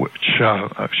 which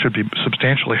should be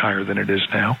substantially higher than it is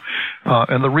now.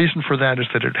 And the reason for that is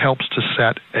that it helps to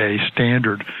set a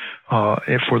standard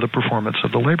for the performance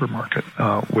of the labor market,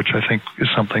 which I think is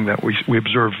something that we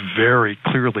observe very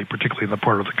clearly, particularly in the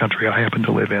part of the country I happen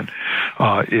to live in,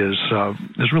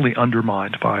 is really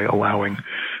undermined by allowing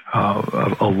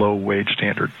a low wage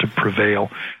standard to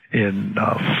prevail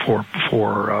for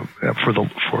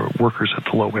workers at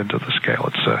the low end of the scale.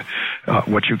 It's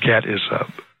what you get is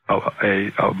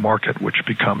a market which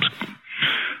becomes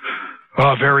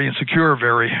very insecure,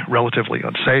 very relatively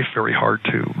unsafe, very hard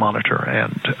to monitor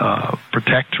and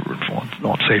protect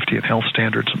on safety and health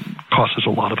standards, and causes a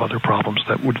lot of other problems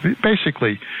that would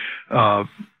basically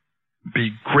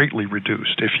be greatly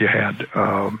reduced if you had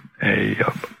a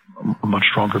much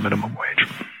stronger minimum wage.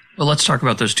 Well, let's talk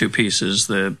about those two pieces,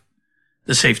 the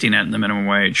safety net and the minimum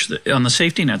wage. On the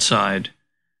safety net side,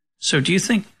 so do you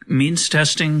think means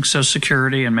testing Social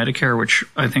Security and Medicare, which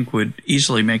I think would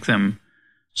easily make them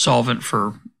solvent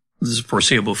for the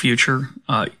foreseeable future.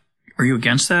 Are you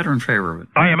against that or in favor of it?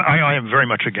 I am very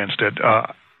much against it.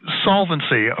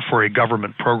 Solvency for a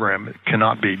government program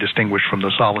cannot be distinguished from the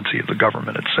solvency of the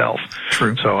government itself.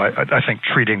 True. So I think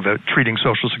treating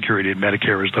Social Security and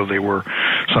Medicare as though they were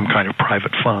some kind of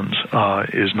private funds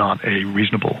is not a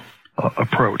reasonable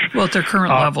approach. Well, at their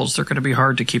current levels, they're going to be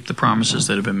hard to keep the promises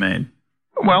that have been made.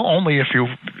 Well, only if you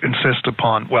insist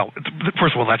upon, well,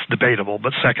 first of all, that's debatable,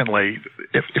 but secondly,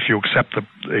 if you accept the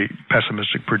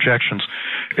pessimistic projections,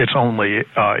 it's only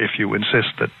if you insist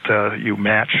that you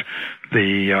match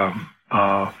the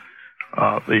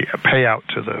payout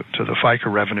to the FICA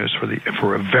revenues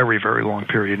for a very, very long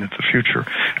period into the future.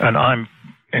 And I'm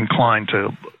inclined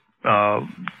to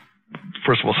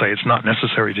first of all say it's not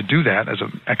necessary to do that as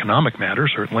an economic matter,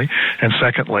 certainly, and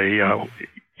secondly,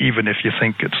 even if you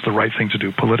think it's the right thing to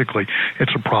do politically,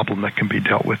 it's a problem that can be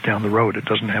dealt with down the road. It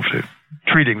doesn't have to.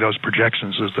 Treating those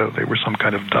projections as though they were some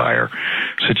kind of dire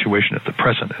situation at the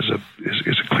present is a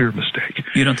clear mistake.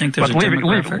 You don't think there's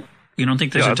demographic? You don't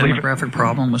think there's a demographic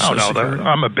problem with Social Security?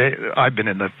 I've been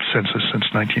in the census since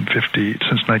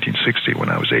 1960, when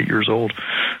I was 8 years old,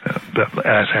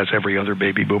 as has every other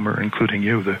baby boomer, including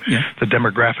you. The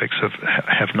demographics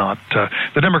have not.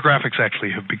 The demographics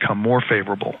actually have become more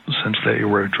favorable since they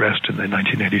were addressed in the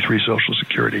 1983 Social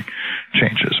Security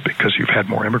changes, because you've had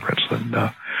more immigrants than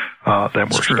were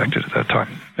expected at that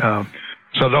time.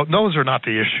 So those are not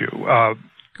the issue.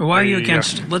 Why are you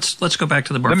against? Let's go back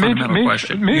to the more fundamental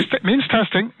question. Means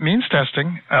testing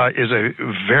is a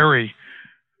very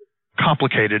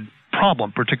complicated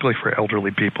problem, particularly for elderly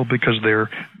people, because their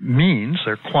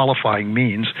qualifying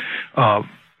means,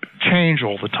 change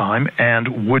all the time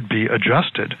and would be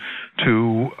adjusted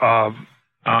to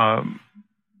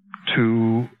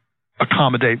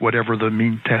accommodate whatever the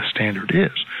mean test standard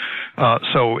is.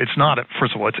 So it's not.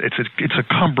 First of all, it's a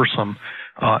cumbersome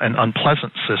an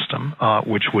unpleasant system,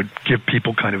 which would give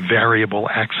people kind of variable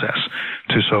access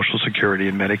to Social Security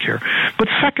and Medicare. But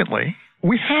secondly,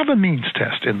 we have a means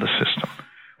test in the system.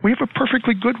 We have a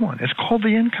perfectly good one. It's called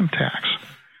the income tax.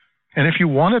 And if you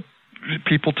wanted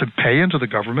people to pay into the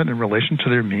government in relation to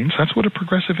their means, that's what a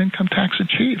progressive income tax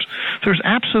achieves. There's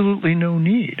absolutely no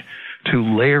need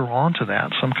to layer onto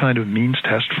that some kind of means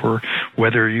test for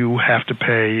whether you have to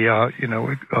pay,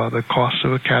 the cost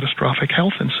of a catastrophic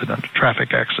health incident, a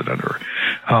traffic accident, or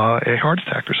a heart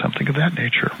attack or something of that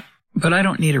nature. But I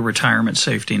don't need a retirement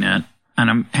safety net, and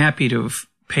I'm happy to have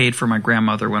paid for my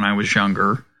grandmother when I was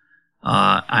younger.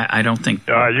 I don't think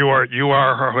you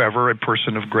are, however, a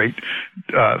person of great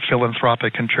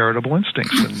philanthropic and charitable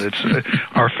instincts, and it's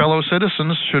our fellow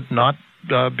citizens should not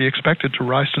be expected to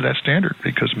rise to that standard,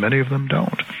 because many of them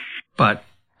don't. But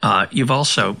you've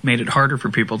also made it harder for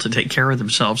people to take care of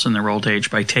themselves in their old age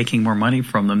by taking more money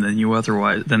from them than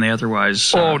they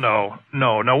otherwise. Oh no!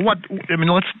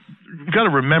 We've got to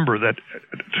remember that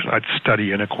I'd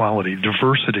study inequality.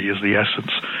 Diversity is the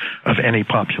essence of any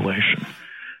population.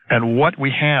 And what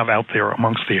we have out there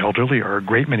amongst the elderly are a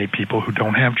great many people who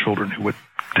don't have children who would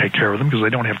take care of them because they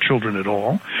don't have children at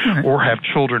all, or have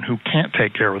children who can't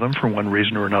take care of them for one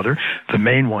reason or another, the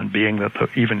main one being that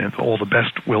even in all the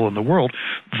best will in the world,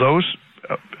 those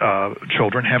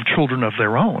children have children of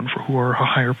their own who are a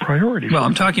higher priority. Well,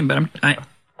 I'm talking about I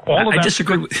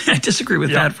disagree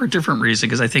with that for a different reason,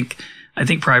 because I think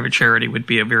private charity would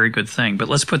be a very good thing. But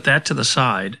let's put that to the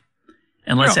side.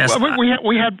 And let's ask.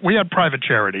 We had private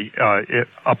charity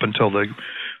up until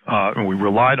we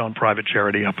relied on private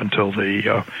charity up until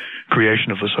the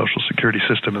creation of the Social Security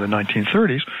system in the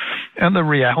 1930s, and the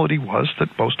reality was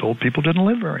that most old people didn't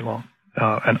live very long.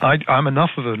 And I'm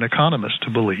enough of an economist to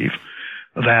believe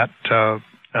that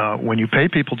when you pay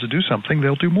people to do something,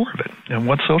 they'll do more of it. And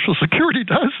what Social Security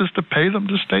does is to pay them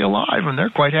to stay alive, and they're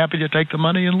quite happy to take the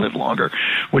money and live longer,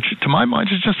 which to my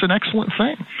mind is just an excellent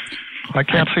thing. I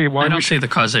can't see why. I don't see the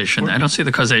causation. I don't see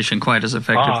the causation quite as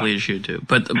effectively as you do.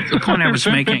 But the point I was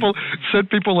making. Send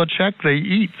people a check, they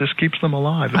eat. This keeps them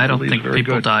alive. I don't think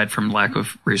people died from lack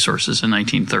of resources in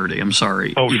 1930. I'm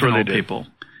sorry. Oh, sure they did. People.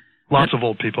 Lots of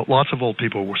old people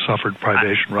suffered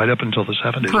privation right up until the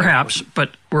 70s. Perhaps,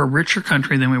 but we're a richer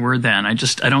country than we were then. I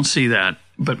don't see that.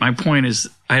 But my point is,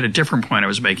 I had a different point I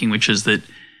was making, which is that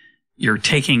you're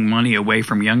taking money away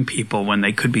from young people when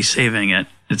they could be saving it.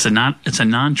 It's a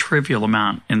non-trivial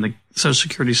amount, and the Social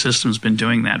Security system's been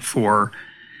doing that for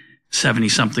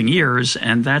 70-something years,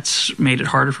 and that's made it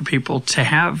harder for people to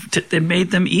have. It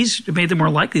made them more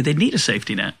likely they'd need a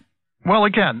safety net. Well,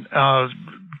 again,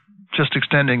 just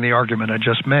extending the argument I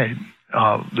just made,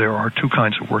 there are two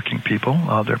kinds of working people.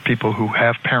 There are people who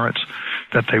have parents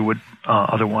that they would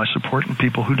otherwise support, and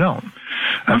people who don't.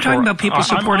 I'm talking about people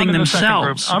supporting I'm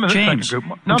themselves. I'm in the James. second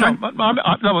group.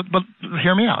 No, but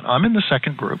hear me out. I'm in the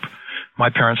second group. My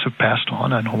parents have passed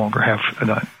on. I no longer have,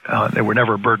 they were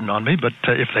never a burden on me, but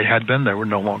if they had been, they were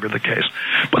no longer the case.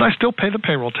 But I still pay the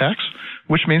payroll tax,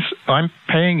 which means I'm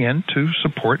paying in to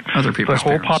support other people's the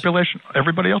whole parents. Population,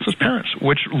 everybody else's parents,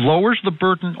 which lowers the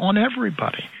burden on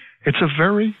everybody. It's a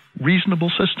very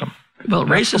reasonable system. Well, it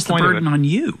raises the burden on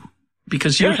you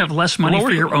because you have less money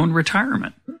for your own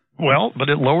retirement. Well, but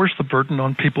it lowers the burden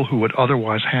on people who would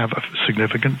otherwise have a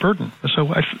significant burden.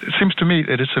 So it seems to me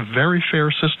that it's a very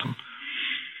fair system,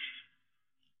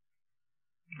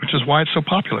 which is why it's so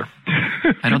popular.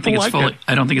 I don't think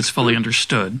it's fully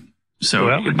understood. So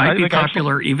it might be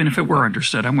popular even if it were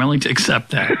understood. I'm willing to accept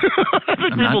that. I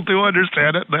think people do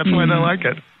understand it. That's why they like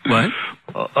it. What?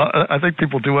 I think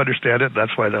people do understand it.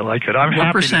 That's why they like it.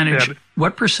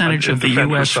 What percentage of the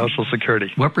U.S. Social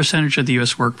Security? What percentage of the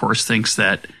U.S. workforce thinks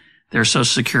that their Social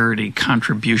Security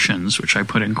contributions, which I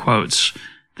put in quotes,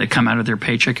 that come out of their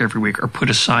paycheck every week, are put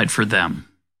aside for them?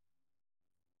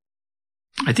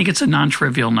 I think it's a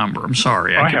non-trivial number. I'm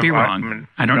sorry. I could be wrong.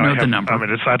 I don't know the number.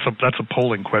 That's a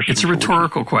polling question. It's a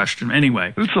rhetorical question.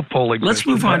 Anyway. It's a polling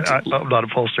question. Move on. I'm not a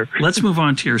pollster. Let's move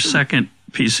on to your second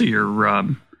piece of your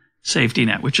safety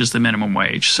net, which is the minimum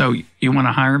wage. So you want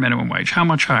a higher minimum wage. How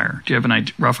much higher? Do you have a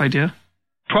rough idea?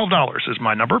 $12 is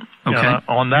my number. Okay.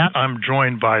 On that, I'm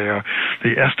joined by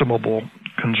the estimable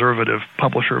conservative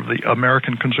publisher of the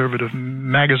American Conservative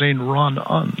magazine, Ron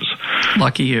Unz.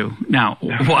 Lucky you. Now,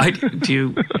 why do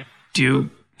you?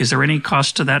 Is there any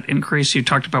cost to that increase? You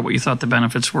talked about what you thought the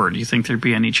benefits were. Do you think there'd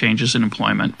be any changes in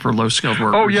employment for low-skilled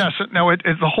workers? Oh, yes. No,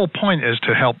 the whole point is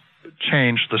to help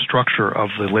change the structure of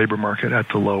the labor market at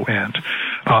the low end.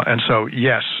 And so,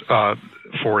 yes,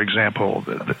 for example,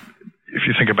 if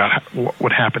you think about what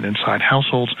would happen inside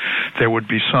households, there would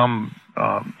be some,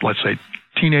 let's say,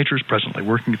 teenagers presently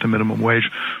working at the minimum wage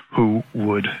who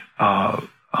would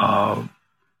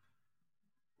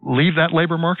leave that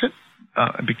labor market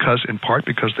in part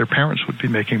because their parents would be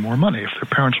making more money if their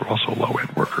parents were also low-end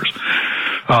workers.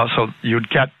 So you'd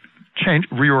get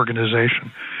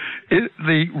reorganization.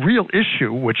 The real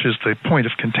issue, which is the point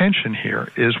of contention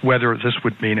here, is whether this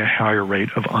would mean a higher rate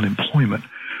of unemployment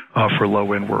for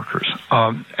low-end workers.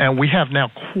 And we have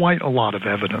now quite a lot of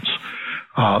evidence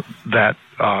that,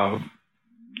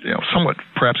 somewhat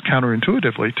perhaps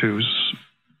counterintuitively to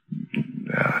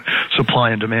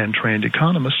supply and demand trained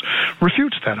economists,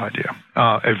 refutes that idea.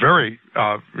 A very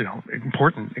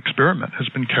important experiment has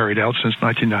been carried out since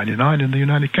 1999 in the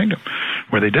United Kingdom,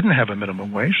 where they didn't have a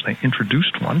minimum wage. They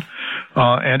introduced one,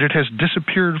 and it has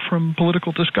disappeared from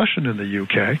political discussion in the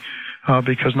UK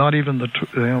because not even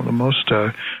the most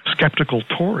skeptical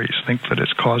Tories think that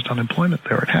it's caused unemployment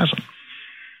there. It hasn't.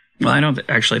 Well, I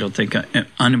don't think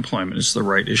unemployment is the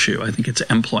right issue. I think it's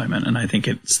employment, and I think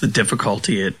it's the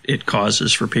difficulty it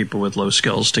causes for people with low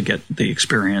skills to get the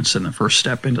experience and the first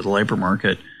step into the labor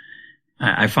market.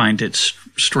 I find it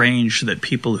strange that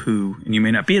people who, and you may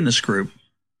not be in this group,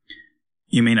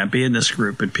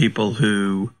 but people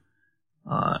who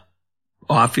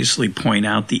obviously point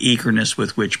out the eagerness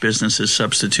with which businesses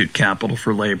substitute capital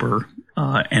for labor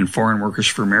and foreign workers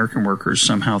for American workers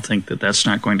somehow think that that's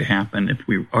not going to happen if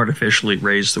we artificially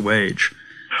raise the wage.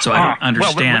 So I don't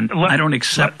understand. I don't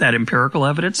accept that empirical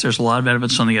evidence. There's a lot of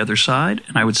evidence on the other side,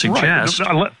 and I would suggest.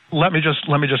 Right. Let me just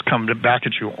come back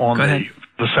at you on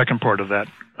the second part of that.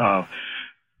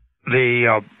 There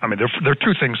are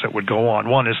two things that would go on.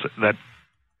 One is that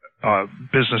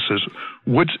businesses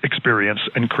would experience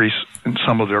increase in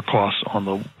some of their costs on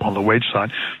the wage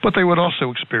side, but they would also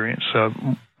experience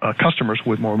customers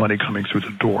with more money coming through the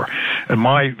door. And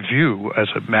my view as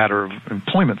a matter of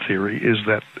employment theory is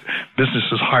that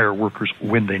businesses hire workers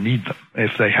when they need them.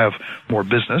 If they have more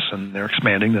business and they're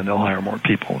expanding, then they'll hire more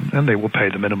people and they will pay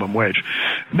the minimum wage.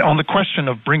 Now, on the question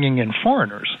of bringing in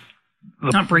foreigners,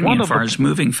 not bringing in foreigners,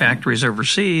 moving factories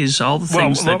overseas, all the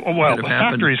things that have happened.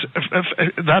 Factories,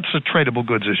 that's a tradable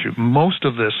goods issue. Most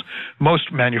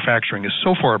manufacturing is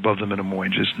so far above the minimum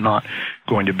wage is not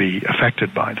going to be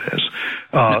affected by this.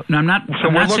 No, I'm not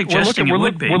suggesting it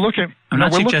would be. I'm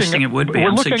not suggesting it would be.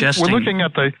 I'm suggesting we're looking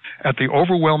at the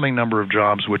overwhelming number of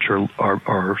jobs which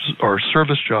are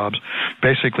service jobs,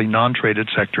 basically non-traded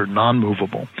sector,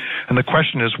 non-movable. And the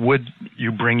question is, would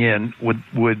you bring in what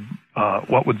would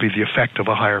be the effect of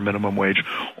a higher minimum wage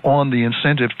on the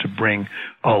incentive to bring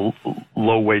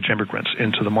low-wage immigrants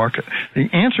into the market? The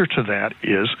answer to that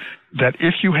is that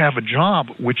if you have a job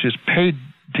which is paid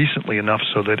decently enough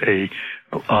so that a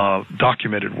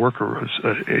documented worker,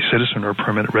 a citizen or a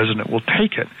permanent resident, will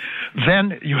take it,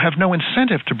 then you have no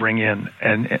incentive to bring in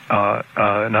an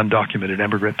undocumented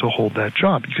immigrant to hold that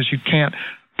job, because you couldn't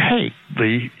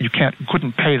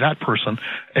pay that person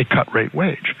a cut rate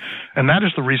wage. And that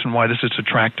is the reason why this is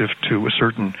attractive to a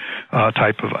certain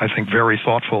type of, I think, very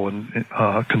thoughtful and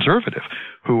conservative,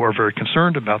 who are very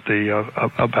concerned about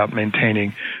about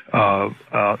maintaining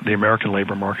the American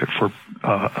labor market for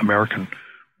American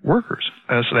workers,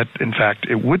 as that in fact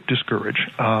it would discourage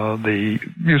the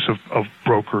use of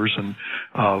brokers and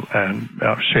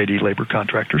shady labor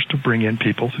contractors to bring in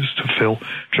people to fill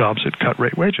jobs at cut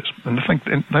rate wages. And I think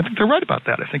they're right about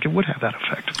that. I think it would have that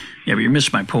effect. Yeah, but you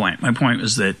missed my point. My point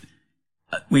was that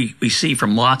we see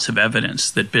from lots of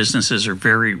evidence that businesses are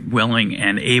very willing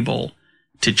and able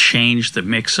to change the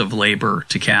mix of labor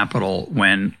to capital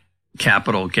when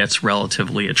capital gets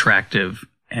relatively attractive.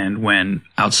 And when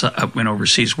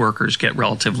overseas workers get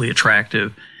relatively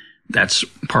attractive, that's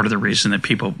part of the reason that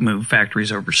people move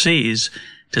factories overseas,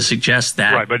 to suggest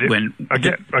that. Right, but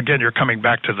again, you're coming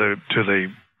back to the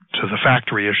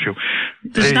factory issue.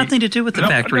 There's nothing to do with the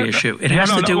factory issue. It has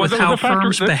to do with how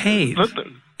firms behave.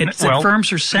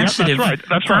 Firms are sensitive.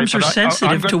 That's firms are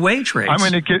sensitive to wage rates. I'm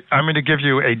going to give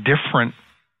you a different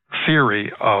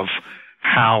theory of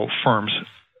how firms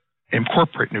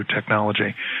incorporate new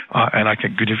technology, and I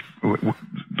can give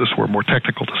this were a more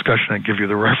technical discussion and give you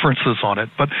the references on it.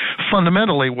 But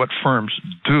fundamentally, what firms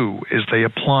do is they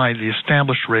apply the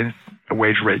established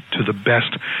wage rate to the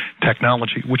best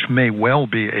technology, which may well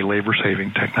be a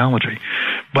labor-saving technology,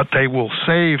 but they will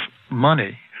save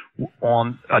money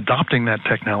on adopting that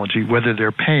technology, whether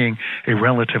they're paying a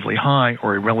relatively high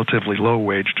or a relatively low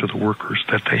wage to the workers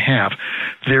that they have.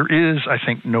 There is, I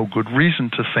think, no good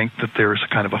reason to think that there is a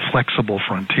kind of a flexible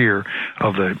frontier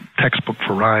of the textbook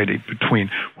variety between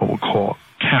what we'll call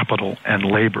capital and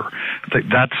labor.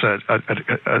 That's there's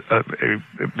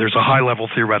a high-level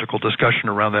theoretical discussion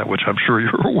around that, which I'm sure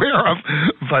you're aware of,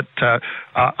 but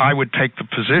I would take the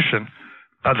position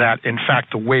that, in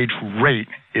fact, the wage rate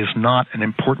is not an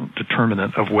important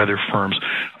determinant of whether firms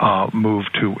move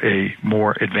to a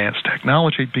more advanced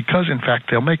technology, because, in fact,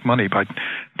 they'll make money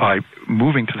by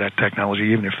moving to that technology,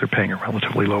 even if they're paying a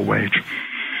relatively low wage.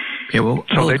 Okay, well,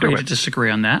 we'll agree to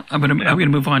disagree on that. I'm going to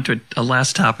move on to a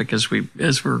last topic as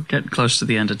we're getting close to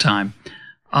the end of time.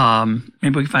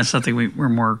 Maybe we can find something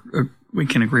we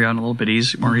can agree on a little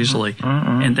bit more easily,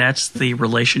 and that's the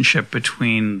relationship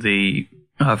between the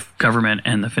government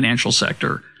and the financial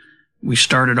sector. We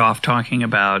started off talking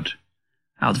about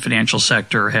how the financial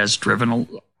sector has driven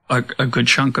a good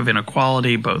chunk of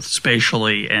inequality, both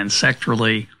spatially and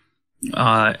sectorally.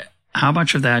 How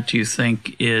much of that do you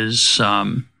think is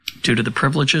due to the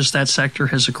privileges that sector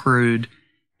has accrued,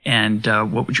 and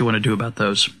what would you want to do about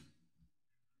those?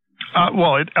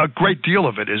 A great deal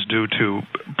of it is due to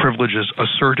privileges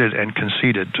asserted and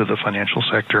conceded to the financial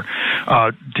sector.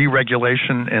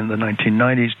 Deregulation in the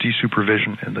 1990s,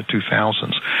 desupervision in the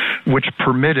 2000s, which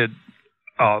permitted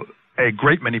a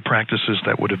great many practices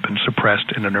that would have been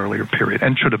suppressed in an earlier period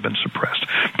and should have been suppressed.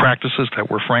 Practices that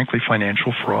were frankly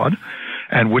financial fraud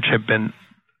and which have been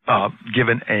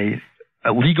given a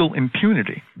legal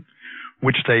impunity,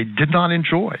 which they did not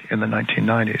enjoy in the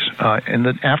 1990s. In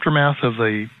the aftermath of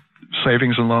the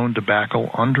savings and loan debacle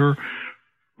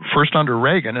first under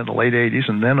Reagan in the late 80s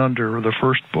and then under the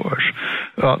first Bush,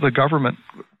 the government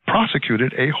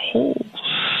prosecuted a whole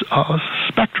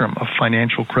spectrum of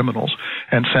financial criminals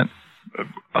and sent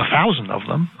 1,000 of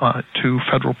them to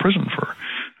federal prison for,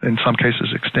 in some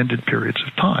cases, extended periods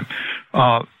of time.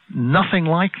 Nothing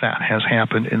like that has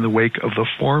happened in the wake of the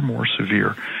far more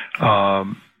severe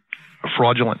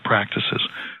fraudulent practices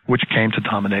which came to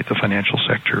dominate the financial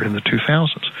sector in the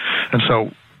 2000s. And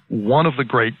so one of the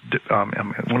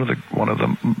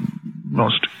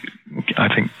most,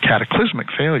 I think, cataclysmic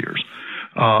failures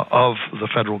of the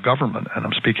federal government, and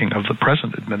I'm speaking of the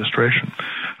present administration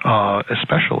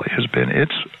especially, has been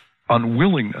its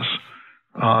unwillingness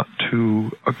to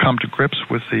come to grips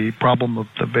with the problem of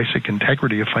the basic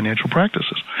integrity of financial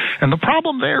practices. And the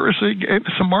problem there is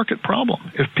it's a market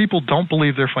problem. If people don't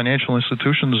believe their financial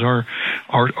institutions are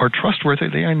trustworthy,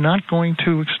 they are not going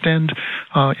to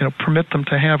permit them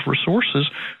to have resources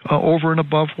over and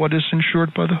above what is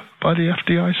insured by the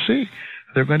FDIC.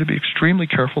 They're going to be extremely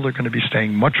careful. They're going to be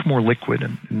staying much more liquid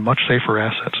and much safer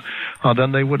assets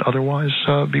than they would otherwise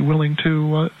be willing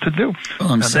to do.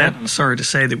 Well, I'm sorry to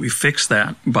say that we fixed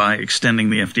that by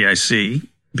extending the FDIC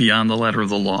beyond the letter of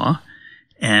the law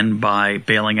and by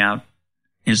bailing out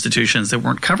institutions that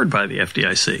weren't covered by the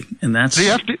FDIC. And that's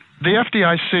the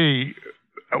FDIC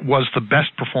was the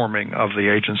best performing of the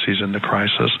agencies in the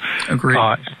crisis. Agreed.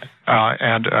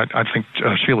 And I think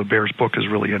Sheila Bair's book is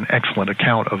really an excellent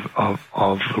account of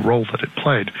the role that it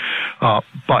played. So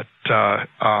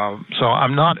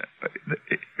I'm not.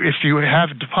 If you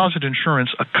have deposit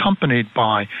insurance accompanied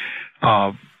by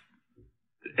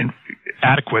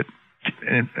adequate,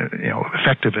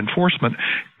 effective enforcement,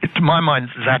 to my mind,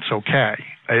 that's okay.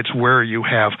 It's where you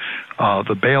have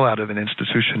the bailout of an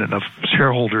institution and of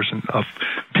shareholders and of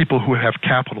people who have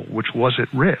capital, which was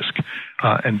at risk,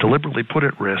 and deliberately put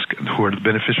at risk, who are the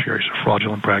beneficiaries of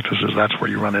fraudulent practices. That's where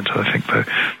you run into, I think,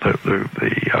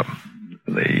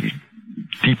 the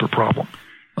deeper problem.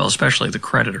 Well, especially the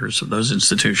creditors of those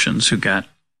institutions who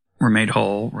were made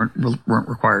whole, weren't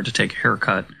required to take a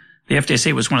haircut. The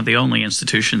FDIC was one of the only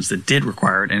institutions that did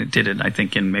require it, and it did it, I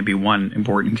think, in maybe one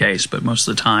important case. But most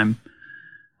of the time,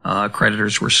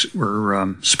 creditors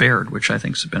were spared, which I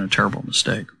think has been a terrible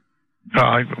mistake.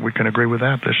 We can agree with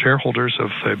that. The shareholders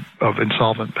of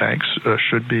insolvent banks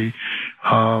should be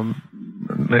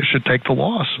they should take the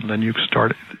loss, and then you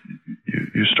start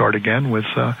again with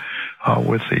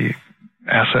the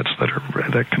assets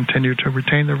that continue to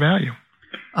retain their value.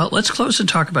 Let's close and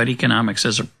talk about economics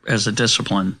as a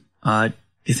discipline. Do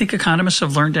you think economists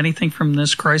have learned anything from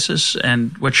this crisis,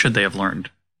 and what should they have learned?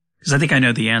 Because I think I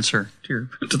know the answer to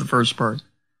the first part.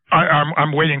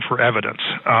 I'm waiting for evidence.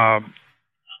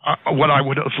 What I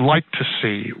would have liked to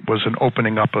see was an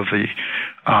opening up of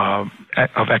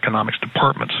economics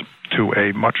departments to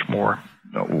a much more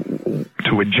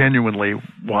to a genuinely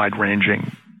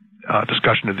wide-ranging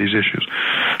discussion of these issues.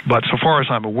 But so far as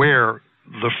I'm aware,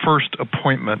 the first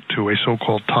appointment to a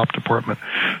so-called top department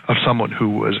of someone who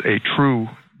was a true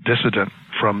dissident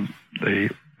from the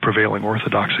prevailing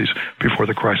orthodoxies before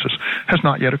the crisis has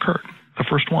not yet occurred. The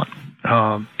first one,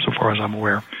 so far as I'm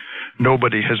aware.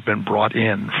 Nobody has been brought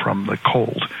in from the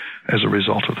cold as a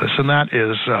result of this. And that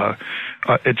is,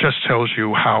 it just tells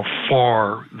you how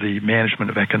far the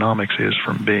management of economics is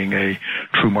from being a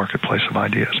true marketplace of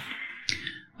ideas.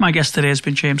 My guest today has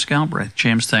been James Galbraith.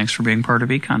 James, thanks for being part of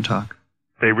Econ Talk.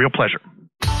 A real pleasure.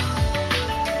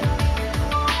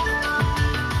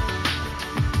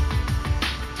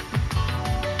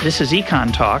 This is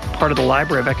Econ Talk, part of the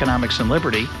Library of Economics and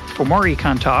Liberty. For more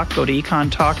Econ Talk, go to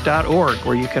econtalk.org,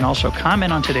 where you can also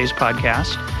comment on today's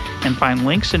podcast and find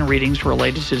links and readings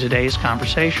related to today's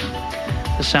conversation.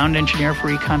 The sound engineer for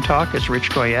Econ Talk is Rich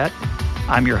Goyette.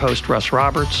 I'm your host, Russ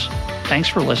Roberts. Thanks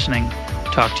for listening.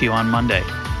 Talk to you on Monday.